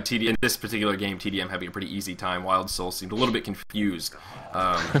seems you got TD in this particular game. tdM having a pretty easy time. Wild Soul seemed a little bit confused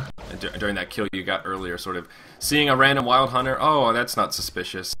during that kill you got earlier, sort of seeing a random Wild Hunter. Oh, that's not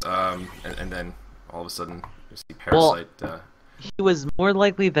suspicious. And then all of a sudden you see Parasite. He was more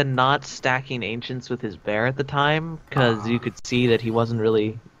likely than not stacking Ancients with his bear at the time, because you could see that he wasn't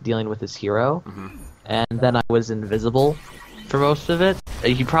really dealing with his hero. And then I was invisible for most of it.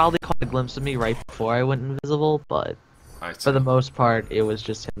 He probably caught a glimpse of me right before I went invisible, but for the most part, it was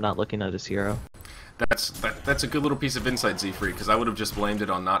just him not looking at his hero. That's a good little piece of insight, ZFreek, because I would have just blamed it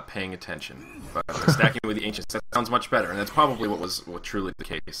on not paying attention. But stacking with the Ancients, that sounds much better, and that's probably what was truly the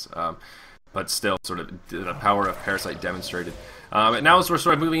case. But still, sort of the power of Parasite demonstrated. And now as we're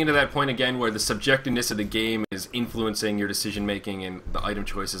sort of moving into that point again where the subjectiveness of the game is influencing your decision-making and the item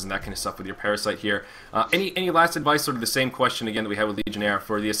choices and that kind of stuff with your Parasite here. Any last advice, sort of the same question again that we had with Legionnaire,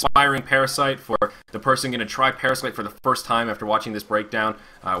 for the aspiring Parasite, for the person going to try Parasite for the first time after watching this breakdown?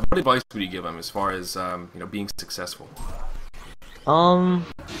 What advice would you give them as far as being successful?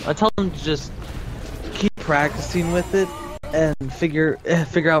 I tell them to just keep practicing with it, and figure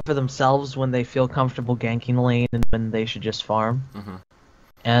out for themselves when they feel comfortable ganking a lane and when they should just farm.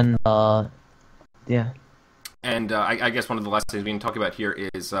 And yeah. And I guess one of the last things we can talk about here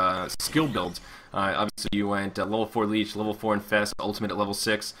is skill builds. Obviously you went level 4 Leech, level 4 Infest, Ultimate at level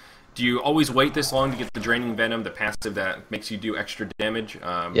 6. Do you always wait this long to get the Draining Venom, the passive that makes you do extra damage?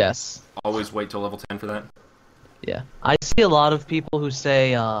 Yes. Always wait till level 10 for that? Yeah. I see a lot of people who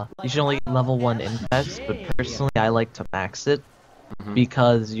say you should only get level 1 Infest, but personally I like to max it,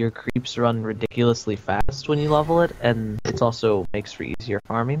 because your creeps run ridiculously fast when you level it, and it also makes for easier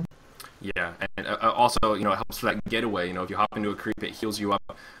farming. Yeah, and also, it helps for that getaway. If you hop into a creep, it heals you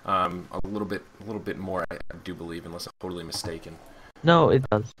up a little bit more, I do believe, unless I'm totally mistaken. No, it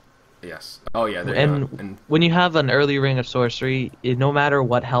does. Yes. Oh, yeah. And when you have an early ring of sorcery, no matter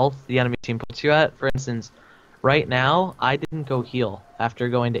what health the enemy team puts you at, for instance, right now, I didn't go heal after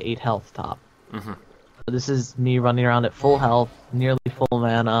going to 8 health top. This is me running around at full health, nearly full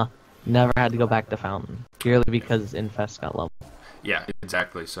mana, never had to go back to Fountain, purely because Infest got leveled. Yeah,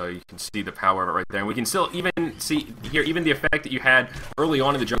 exactly. So you can see the power of it right there. And we can still even see here, even the effect that you had early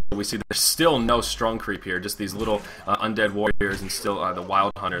on in the jungle, we see there's still no strong creep here. Just these little undead warriors, and still the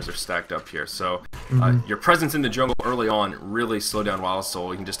wild hunters are stacked up here. So your presence in the jungle early on really slowed down Wild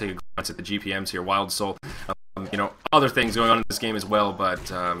Soul. You can just take a glance at the GPMs here. Wild Soul, other things going on in this game as well, but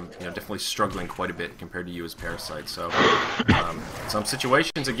definitely struggling quite a bit compared to you as Parasite. So some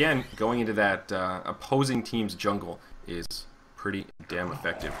situations, again, going into that opposing team's jungle is pretty damn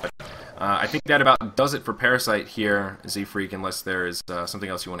effective. But I think that about does it for Parasite here, ZFreek, unless there is something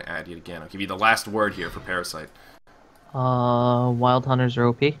else you want to add yet again. I'll give you the last word here for Parasite. Wild Hunters are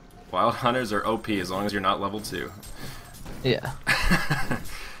OP. Wild Hunters are OP as long as you're not level 2. Yeah.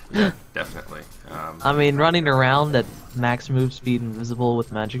 Yeah, definitely. I mean, running around at max move speed invisible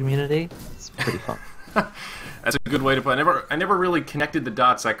with magic immunity, it's pretty fun. That's a good way to put it. I never really connected the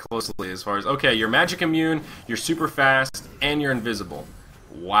dots that closely as far as, okay, you're magic immune, you're super fast, and you're invisible.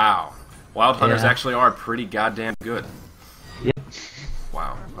 Wow. Wild Hunters actually are pretty goddamn good. Yep.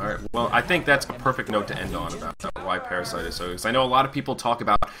 Wow. All right. Well, I think that's a perfect note to end on about why Parasite is so good. Because I know a lot of people talk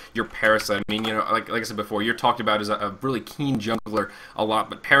about your Parasite. I mean, like I said before, you're talked about as a really keen jungler a lot,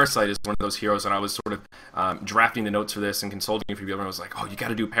 but Parasite is one of those heroes. And I was sort of drafting the notes for this and consulting a few people, and I was like, oh, you got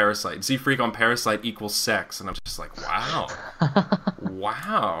to do Parasite. ZFreek on Parasite equals sex. And I'm just like, wow.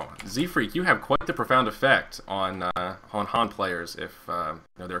 Wow. ZFreek, you have quite the profound effect on Han players if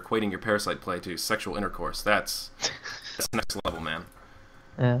they're equating your Parasite play to sexual intercourse. That's next level, man.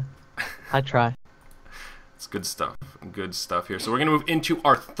 Yeah, I try. It's good stuff. Good stuff here. So we're going to move into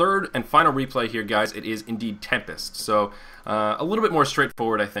our third and final replay here, guys. It is indeed Tempest. So a little bit more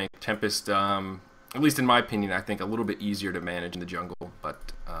straightforward, I think. Tempest, at least in my opinion, I think a little bit easier to manage in the jungle.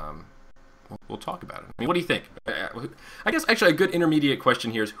 But we'll talk about it. I mean, what do you think? I guess actually a good intermediate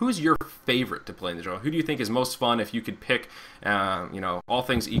question here is, who's your favorite to play in the jungle? Who do you think is most fun if you could pick, all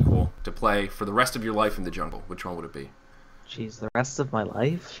things equal, to play for the rest of your life in the jungle? Which one would it be? Jeez, the rest of my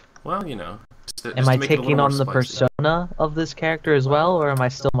life? Well, am I taking on the persona of this character as well, or am I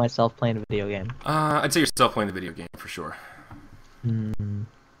still myself playing a video game? I'd say you're still playing the video game, for sure.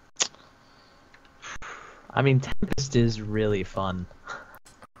 I mean, Tempest is really fun.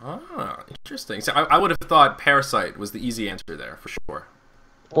 Ah, interesting. So I would have thought Parasite was the easy answer there, for sure.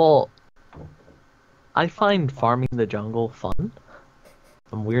 Well, I find farming the jungle fun.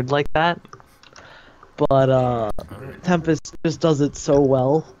 I'm weird like that. But Tempest just does it so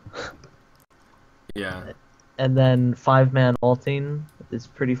well. Yeah. And then 5-man ulting is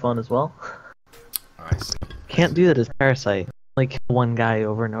pretty fun as well. I see. Can't do that as Parasite. Like, kill one guy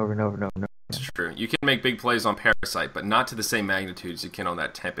over and over and over and over and over. It's true. You can make big plays on Parasite, but not to the same magnitude as you can on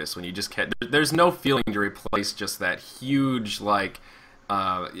that Tempest. When you just can't, there's no feeling to replace just that huge,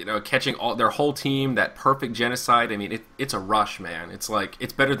 catching their whole team, that perfect genocide. I mean, it's a rush, man. It's like,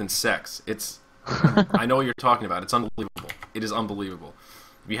 it's better than sex. I know what you're talking about. It's unbelievable. It is unbelievable.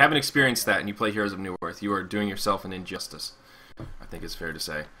 If you haven't experienced that and you play Heroes of New Earth, you are doing yourself an injustice, I think it's fair to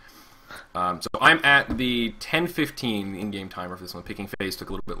say. So I'm at the 10:15 in-game timer for this one. Picking phase took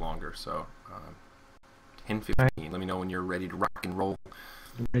a little bit longer, so 10:15. Let me know when you're ready to rock and roll.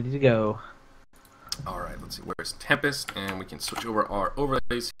 Ready to go. Alright, let's see. Where's Tempest? And we can switch over our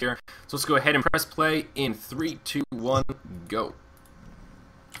overlays here. So let's go ahead and press play in 3, 2, 1, go.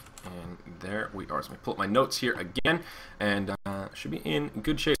 And there we are. So let me pull up my notes here again, and should be in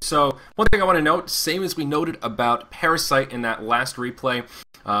good shape. So one thing I want to note, same as we noted about Parasite in that last replay,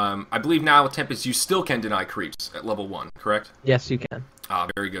 I believe now with Tempest you still can deny creeps at level 1, correct? Yes, you can.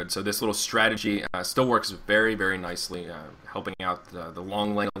 Very good. So this little strategy still works very, very nicely, helping out the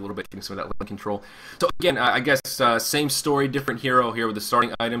long lane a little bit, getting some of that lane control. So again, I guess same story, different hero here with the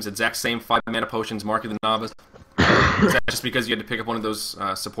starting items, exact same 5 mana potions, Mark of the Novice. Is that just because you had to pick up one of those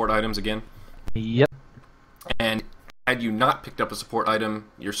support items again? Yep. And had you not picked up a support item,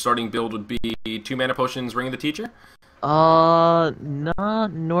 your starting build would be 2 mana potions, Ring of the Teacher?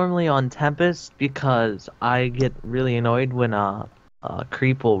 Not normally on Tempest, because I get really annoyed when a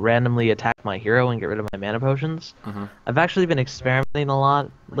creep will randomly attack my hero and get rid of my mana potions. I've actually been experimenting a lot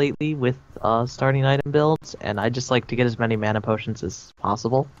lately with starting item builds, and I just like to get as many mana potions as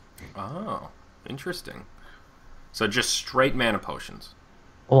possible. Oh, interesting. So just straight mana potions?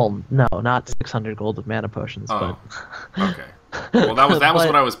 Well, no, not 600 gold of mana potions. Oh, but... okay. Well, that was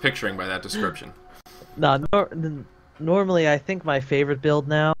what I was picturing by that description. No, normally I think my favorite build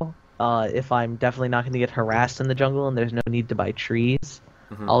now, if I'm definitely not going to get harassed in the jungle and there's no need to buy trees,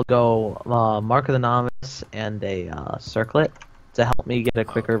 I'll go Mark of the Novice and a Circlet to help me get a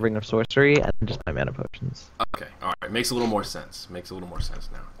quicker Ring of Sorcery, and just my mana potions. Okay, alright. Makes a little more sense. Makes a little more sense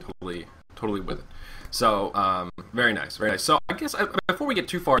now. Totally totally with it. So, very nice, very nice. So, I guess before we get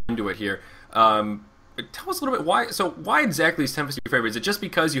too far into it here, tell us a little bit why. So, why exactly is Tempest your favorite? Is it just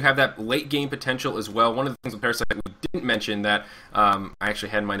because you have that late game potential as well? One of the things with Parasite we didn't mention that I actually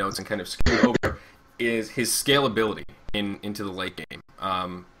had in my notes and kind of screwed over is his scalability into the late game.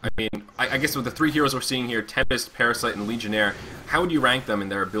 I guess with the three heroes we're seeing here, Tempest, Parasite, and Legionnaire, how would you rank them in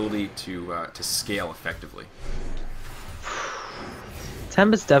their ability to scale effectively?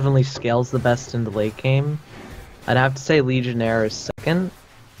 Tempest definitely scales the best in the late game. I'd have to say Legionnaire is second,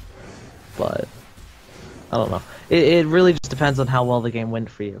 but I don't know. It really just depends on how well the game went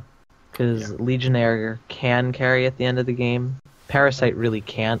for you. Because Legionnaire can carry at the end of the game. Parasite really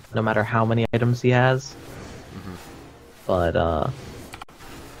can't, no matter how many items he has. Mm-hmm. But,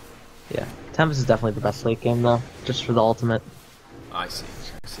 yeah. Tempest is definitely the best late game, though, just for the ultimate. I see.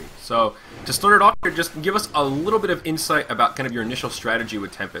 So, to start it off here, just give us a little bit of insight about kind of your initial strategy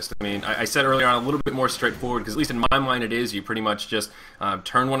with Tempest. I mean, I said earlier on a little bit more straightforward, because at least in my mind it is. You pretty much just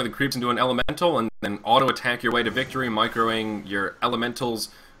turn one of the creeps into an elemental and then auto-attack your way to victory, microing your elementals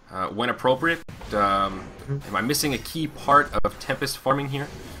when appropriate. Am I missing a key part of Tempest farming here?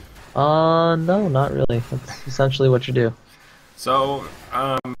 No, not really. That's essentially what you do. So,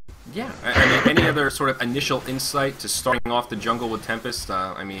 yeah, I mean, any other sort of initial insight to starting off the jungle with Tempest?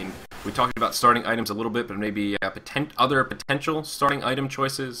 I mean, we talked about starting items a little bit, but maybe other potential starting item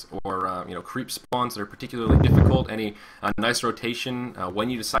choices or, creep spawns that are particularly difficult. Any nice rotation when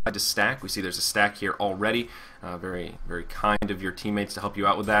you decide to stack? We see there's a stack here already. Very, very kind of your teammates to help you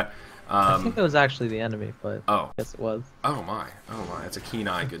out with that. I think it was actually the enemy, but I guess it was. Oh my, that's a keen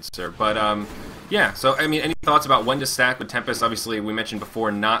eye, good sir. But yeah. So I mean, any thoughts about when to stack with Tempest? Obviously, we mentioned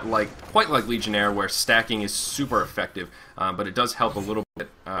before, not quite like Legionnaire, where stacking is super effective, but it does help a little bit.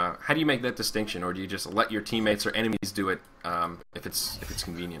 How do you make that distinction, or do you just let your teammates or enemies do it if it's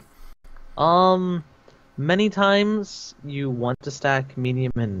convenient? Many times you want to stack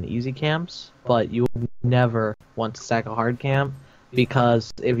medium and easy camps, but you would never want to stack a hard camp.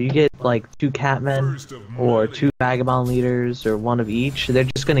 Because if you get like 2 Catmen or 2 Vagabond leaders or one of each, they're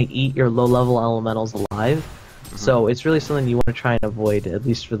just going to eat your low-level elementals alive. Mm-hmm. So it's really something you want to try and avoid, at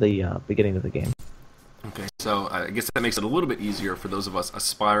least for the beginning of the game. Okay, so I guess that makes it a little bit easier for those of us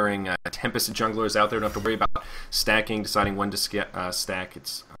aspiring Tempest junglers out there. Don't have to worry about stacking, deciding when to stack.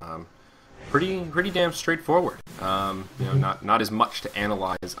 It's pretty damn straightforward. Not as much to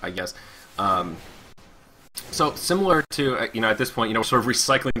analyze, I guess. So similar to at this point, we're sort of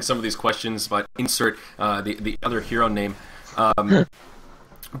recycling some of these questions, but insert the other hero name. But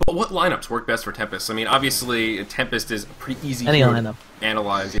what lineups work best for Tempest? I mean, obviously Tempest is pretty easy to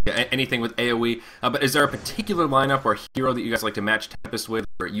analyze. Yeah, anything with AOE. But is there a particular lineup or hero that you guys like to match Tempest with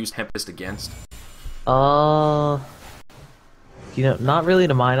or use Tempest against? Not really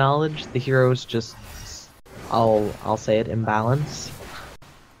to my knowledge. The heroes just, I'll say it, imbalance.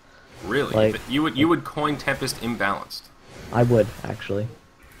 Really? You would coin Tempest imbalanced? I would, actually.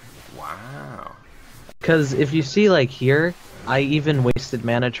 Wow. Because if you see, here, I even wasted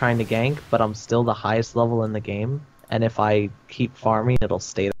mana trying to gank, but I'm still the highest level in the game, and if I keep farming, it'll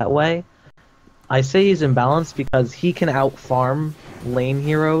stay that way. I say he's imbalanced because he can out-farm lane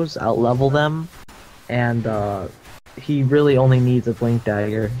heroes, out-level them, and he really only needs a Blink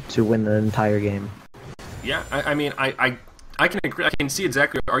Dagger to win the entire game. Yeah, I can agree. I can see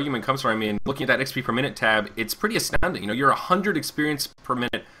exactly where the argument comes from. I mean, looking at that XP per minute tab, it's pretty astounding. You're 100 experience per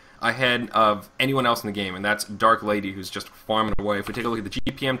minute ahead of anyone else in the game, and that's Dark Lady, who's just farming away. If we take a look at the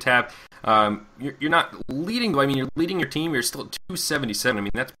GPM tab, you're not leading. I mean, you're leading your team. You're still at 277. I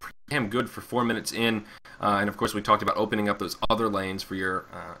mean, that's pretty damn good for 4 minutes in. And of course, we talked about opening up those other lanes for your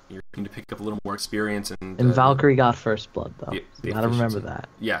team to pick up a little more experience. And Valkyrie got first blood, though. So you gotta remember that.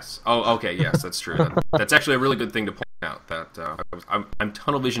 Yes. Oh, okay. Yes, that's true. That's actually a really good thing to point out. That I'm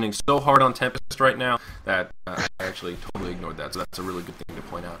tunnel visioning so hard on Tempest right now that I actually totally ignored that. So that's a really good thing to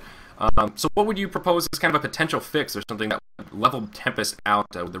point out. So what would you propose as kind of a potential fix or something that would level Tempest out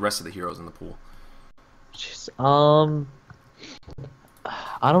with the rest of the heroes in the pool? Jeez,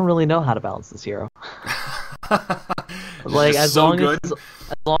 I don't really know how to balance this hero. As long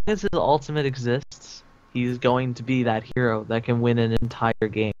as his ultimate exists, he's going to be that hero that can win an entire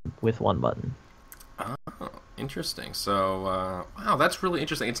game with one button. Oh, interesting. So, wow, that's really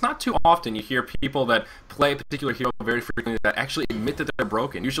interesting. It's not too often you hear people that play a particular hero very frequently that actually admit that they're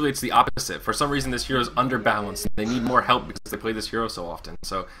broken. Usually it's the opposite. For some reason, this hero is underbalanced. They need more help because they play this hero so often.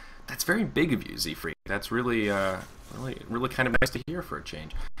 So that's very big of you, ZFreek. That's really kind of nice to hear for a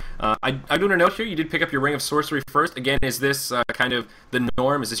change. I do want to note here, you did pick up your Ring of Sorcery first. Again, is this kind of the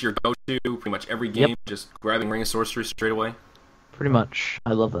norm? Is this your go-to pretty much every game, just grabbing Ring of Sorcery straight away? Pretty much.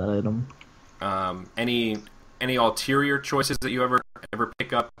 I love that item. Any ulterior choices that you ever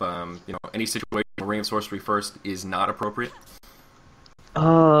pick up? Any situation where Ring of Sorcery first is not appropriate?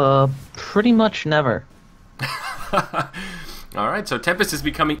 Pretty much never. All right, so Tempest is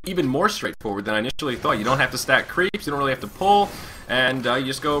becoming even more straightforward than I initially thought. You don't have to stack creeps, you don't really have to pull, and you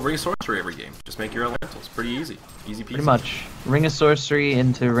just go Ring of Sorcery every game. Just make your elementals. Pretty easy. Easy peasy. Pretty much. Ring of Sorcery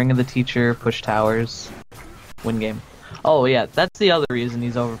into Ring of the Teacher, push towers, win game. Oh yeah, that's the other reason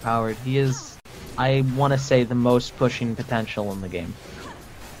he's overpowered. He is, I want to say, the most pushing potential in the game.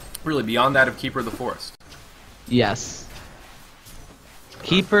 Really, beyond that of Keeper of the Forest? Yes.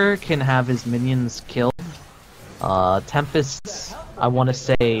 Keeper can have his minions killed. Tempest, I want to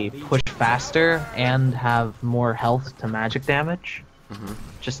say, push faster and have more health to magic damage,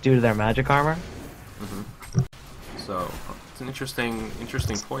 just due to their magic armor. So it's an interesting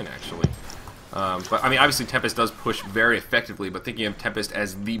point, actually. But I mean, obviously Tempest does push very effectively, but thinking of Tempest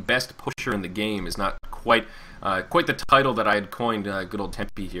as the best pusher in the game is not quite the title that I had coined. Good old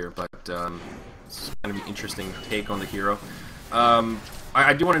Tempe here, but it's kind of an interesting take on the hero.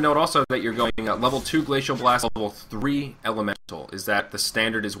 I do want to note also that you're going level 2 Glacial Blast, level 3 Elemental. Is that the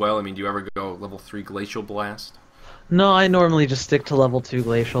standard as well? I mean, do you ever go level 3 Glacial Blast? No, I normally just stick to level 2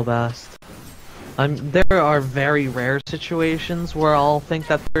 Glacial Blast. There are very rare situations where I'll think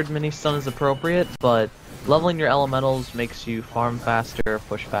that third mini-stun is appropriate, but leveling your elementals makes you farm faster,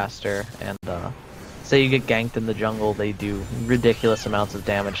 push faster, and say you get ganked in the jungle, they do ridiculous amounts of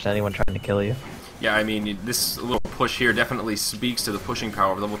damage to anyone trying to kill you. Yeah, I mean, this little push here definitely speaks to the pushing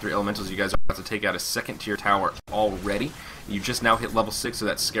power of level 3 elementals. You guys are about to take out a second-tier tower already. You just now hit level 6, so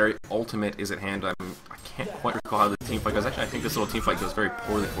that scary ultimate is at hand. I can't quite recall how the team fight goes. Actually, I think this little team fight goes very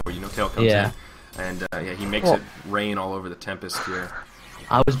poorly for you. No-Tail comes in, and yeah, he makes it rain all over the Tempest here.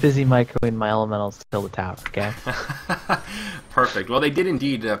 I was busy microwaving my elementals to kill the tower, okay? Perfect. Well, they did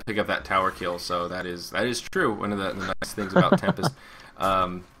indeed pick up that tower kill, so that is true. One of the nice things about Tempest.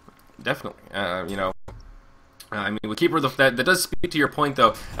 Definitely. I mean, with Keeper of the that does speak to your point,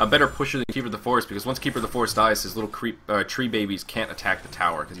 though. A better pusher than Keeper of the Forest, because once Keeper of the Forest dies, his little tree babies can't attack the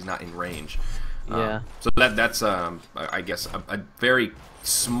tower because he's not in range. Yeah. So that's I guess a very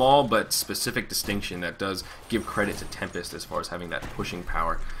small but specific distinction that does give credit to Tempest as far as having that pushing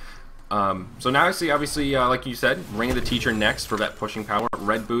power. So now I see, obviously, like you said, Ring of the Teacher next for that pushing power.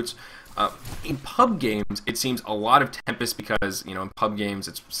 Red Boots. In pub games, it seems a lot of Tempest because, in pub games,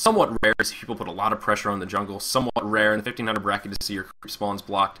 it's somewhat rare to see people put a lot of pressure on the jungle, somewhat rare in the 1500 bracket to see your creep spawns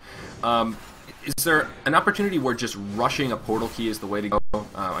blocked. Is there an opportunity where just rushing a portal key is the way to go?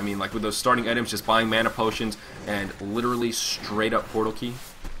 I mean, like with those starting items, just buying mana potions and literally straight up portal key?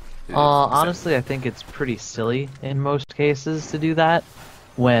 Honestly, I think it's pretty silly in most cases to do that.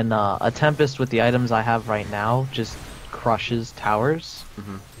 When a Tempest with the items I have right now just crushes towers.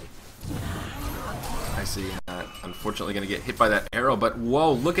 I see. Unfortunately, going to get hit by that arrow, but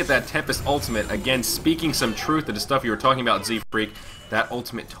whoa, look at that Tempest ultimate. Again, speaking some truth to the stuff you were talking about, ZFreek. That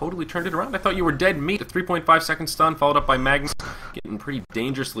ultimate totally turned it around. I thought you were dead meat. A 3.5 second stun, followed up by Magnus. Getting pretty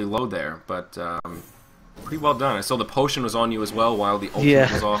dangerously low there, but pretty well done. I saw the potion was on you as well while the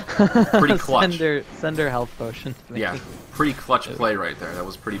ultimate was off. Pretty clutch. Send her health potion to me. Yeah, pretty clutch play right there. That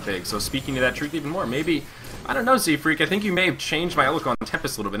was pretty big. So speaking of that truth even more, maybe, I don't know, ZFreek, I think you may have changed my outlook on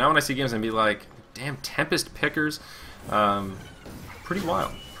Tempest a little bit. Now when I see games, I'd be like, damn, Tempest pickers. Pretty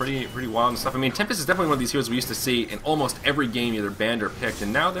wild. Pretty wild and stuff. I mean, Tempest is definitely one of these heroes we used to see in almost every game, either banned or picked,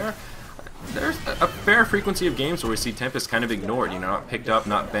 and now there's a fair frequency of games where we see Tempest kind of ignored, not picked up,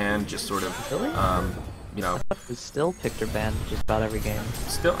 not banned, just sort of, Really? It's still picked or banned just about every game.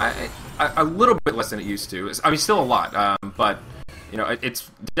 Still, a little bit less than it used to. I mean, still a lot, but it's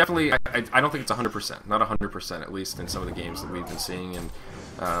definitely, I don't think it's 100%, not 100% at least in some of the games that we've been seeing, and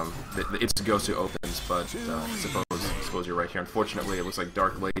it's Gosu opens, but I suppose you're right here. Unfortunately, it looks like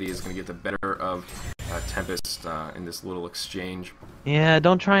Dark Lady is going to get the better of Tempest in this little exchange. Yeah,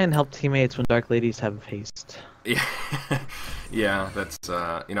 don't try and help teammates when Dark Ladies have haste. Yeah, yeah, that's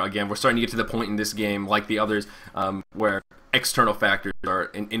again, we're starting to get to the point in this game, like the others, where external factors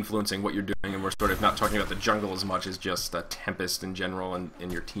are influencing what you're doing, and we're sort of not talking about the jungle as much as just Tempest in general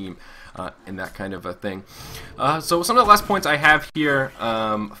and your team, and that kind of a thing. So some of the last points I have here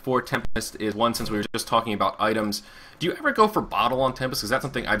for Tempest is one, since we were just talking about items. Do you ever go for bottle on Tempest? Because that's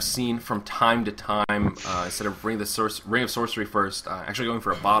something I've seen from time to time. Instead of Ring of Sorcery first, actually going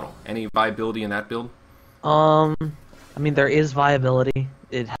for a bottle. Any viability in that build? I mean, there is viability.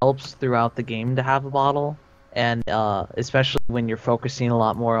 It helps throughout the game to have a bottle, and especially when you're focusing a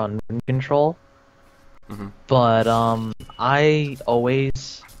lot more on wind control. But I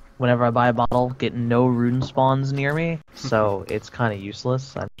always whenever I buy a bottle, get no rune spawns near me, so it's kind of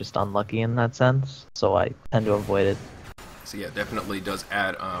useless. I'm just unlucky in that sense, so I tend to avoid it. So yeah, it definitely does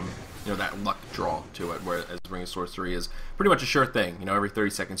add that luck draw to it, whereas Ring of Sorcery is pretty much a sure thing. Every 30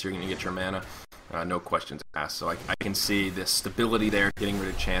 seconds you're going to get your mana, no questions asked. So I can see the stability there, getting rid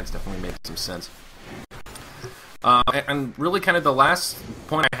of chance definitely makes some sense. And really kind of the last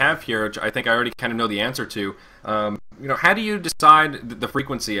point I have here, which I think I already kind of know the answer to, how do you decide the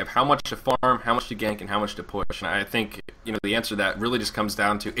frequency of how much to farm, how much to gank, and how much to push? And I think, the answer to that really just comes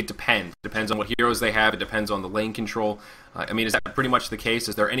down to it depends. It depends on what heroes they have. It depends on the lane control. Is that pretty much the case?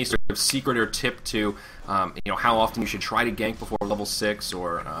 Is there any sort of secret or tip to, how often you should try to gank before level 6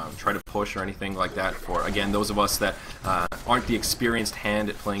 or try to push or anything like that for, again, those of us that aren't the experienced hand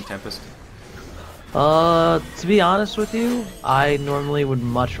at playing Tempest? To be honest with you, I normally would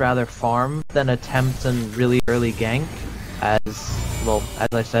much rather farm than attempt an really early gank,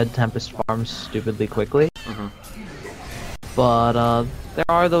 as I said, Tempest farms stupidly quickly. But there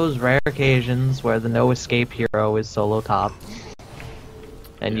are those rare occasions where the no escape hero is solo top,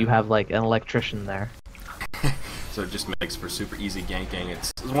 and you have like an electrician there. So it just makes for super easy ganking.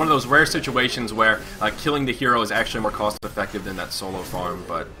 It's one of those rare situations where killing the hero is actually more cost effective than that solo farm,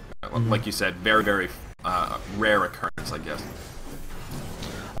 but like you said, very, very rare occurrence, I guess.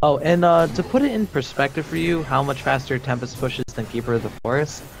 Oh, and to put it in perspective for you, how much faster Tempest pushes than Keeper of the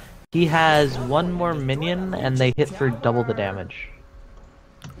Forest, he has one more minion, and they hit for double the damage.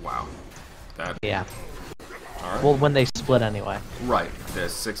 Wow. Yeah. All right. Well, when they split anyway. Right.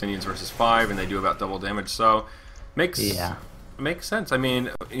 There's 6 minions versus 5, and they do about double damage, so makes sense.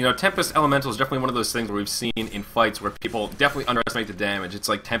 Tempest Elemental is definitely one of those things where we've seen in fights where people definitely underestimate the damage. It's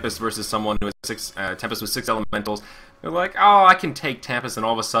like Tempest versus someone who has Tempest with 6 elementals. They're like, oh, I can take Tempest, and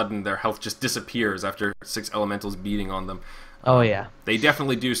all of a sudden their health just disappears after 6 elementals beating on them. Oh yeah. They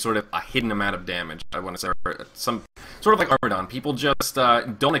definitely do sort of a hidden amount of damage, I want to say. Some sort of like Armadon. People just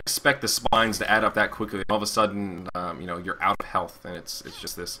don't expect the spines to add up that quickly. And all of a sudden, you're out of health, and it's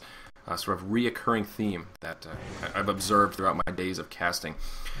just this sort of reoccurring theme that I've observed throughout my days of casting.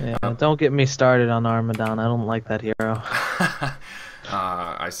 Yeah, don't get me started on Armadon. I don't like that hero.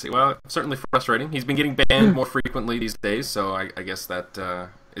 I see. Well, certainly frustrating. He's been getting banned more frequently these days, so I guess that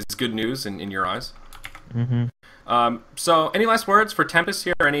is good news in your eyes. So, any last words for Tempest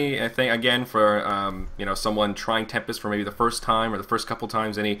here? Anything, again, for someone trying Tempest for maybe the first time or the first couple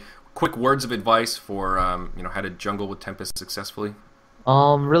times? Any quick words of advice for how to jungle with Tempest successfully?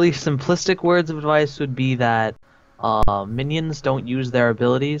 Really simplistic words of advice would be that minions don't use their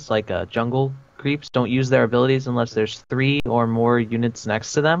abilities, like jungle creeps don't use their abilities unless there's 3 or more units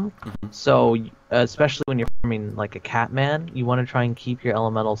next to them. So, especially when you're farming like a Catman, you want to try and keep your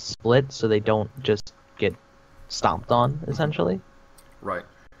elementals split so they don't just get stomped on, essentially. Right.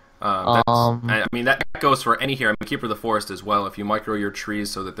 That goes for any hero. Keeper of the Forest as well. If you micro your trees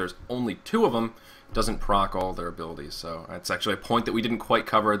so that there's only 2 of them, it doesn't proc all their abilities. So that's actually a point that we didn't quite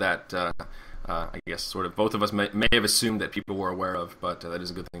cover that I guess sort of both of us may have assumed that people were aware of, but that is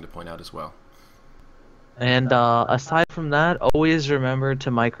a good thing to point out as well. And aside from that, always remember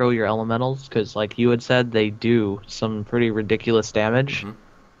to micro your elementals, because like you had said, they do some pretty ridiculous damage,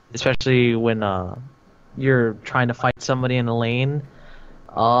 especially when you're trying to fight somebody in a lane.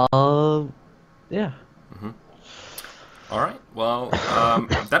 Yeah. All right. Well,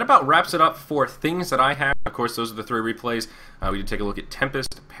 that about wraps it up for things that I have. Of course, those are the 3 replays. We did take a look at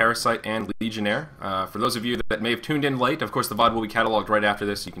Tempest, Parasite, and Legionnaire. For those of you that may have tuned in late, of course, the VOD will be cataloged right after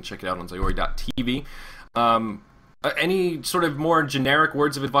this. You can check it out on ZyoriTV. Any sort of more generic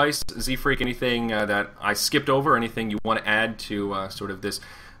words of advice, ZFreek, anything that I skipped over, anything you want to add to sort of this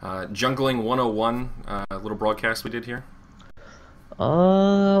Jungling 101 little broadcast we did here?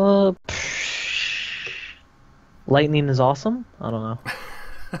 Lightning is awesome? I don't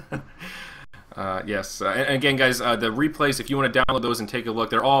know. Yes. And again, guys, the replays, if you want to download those and take a look,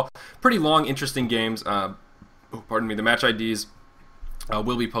 they're all pretty long, interesting games. Pardon me, the match IDs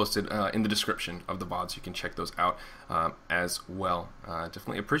will be posted in the description of the VOD, so you can check those out as well.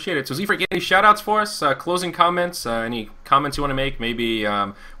 Definitely appreciate it. So, ZFreek, any shout-outs for us? Closing comments? Any comments you want to make? Maybe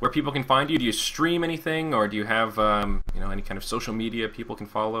where people can find you? Do you stream anything, or do you have any kind of social media people can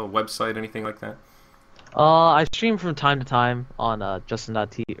follow, a website, anything like that? I stream from time to time on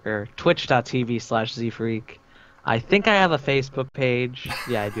twitch.tv/ZFreek. I think I have a Facebook page.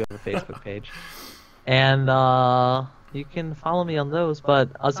 Yeah, I do have a Facebook page. And you can follow me on those. But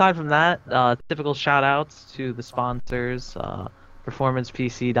aside from that, typical shout-outs to the sponsors,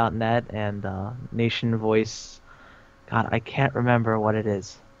 PerformancePC.net and Nation Voice. God, I can't remember what it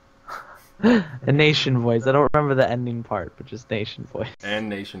is. A nation voice. I don't remember the ending part, but just nation voice. And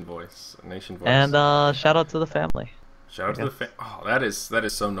Nation Voice. Nation Voice. And shout out to the family. Shout out to the oh, that is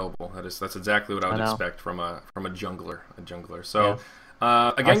so noble. That's exactly what I would expect from a jungler. So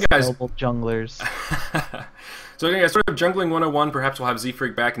again, Us guys. noble junglers. So again, guys, sort of jungling 101. Perhaps we'll have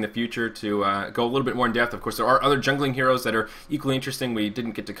ZFreek back in the future to go a little bit more in depth. Of course, there are other jungling heroes that are equally interesting. We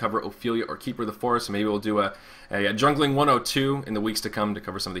didn't get to cover Ophelia or Keeper of the Forest, so maybe we'll do a jungling 102 in the weeks to come to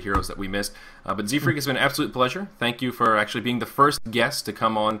cover some of the heroes that we missed. But ZFreek, has been an absolute pleasure. Thank you for actually being the first guest to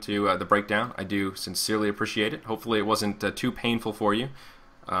come on to the breakdown. I do sincerely appreciate it. Hopefully, it wasn't too painful for you.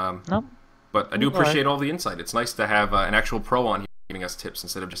 No. But I do appreciate all the insight. It's nice to have an actual pro on here giving us tips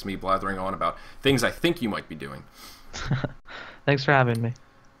instead of just me blathering on about things I think you might be doing. Thanks for having me.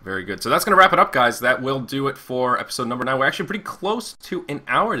 Very good. So that's going to wrap it up, guys. That will do it for episode number 9. We're actually pretty close to an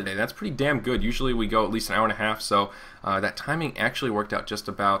hour today. That's pretty damn good. Usually we go at least an hour and a half, so that timing actually worked out just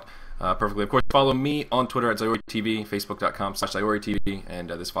about perfectly. Of course, follow me on Twitter at ZyoriTV, Facebook.com/ZyoriTV,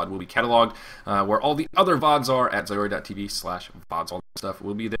 and this VOD will be cataloged where all the other VODs are at Zyori.tv/VODs. All that stuff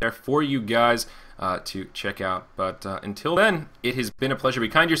will be there for you guys to check out. But until then, it has been a pleasure. Be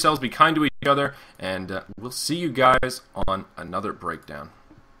kind to yourselves, be kind to each other, and we'll see you guys on another breakdown.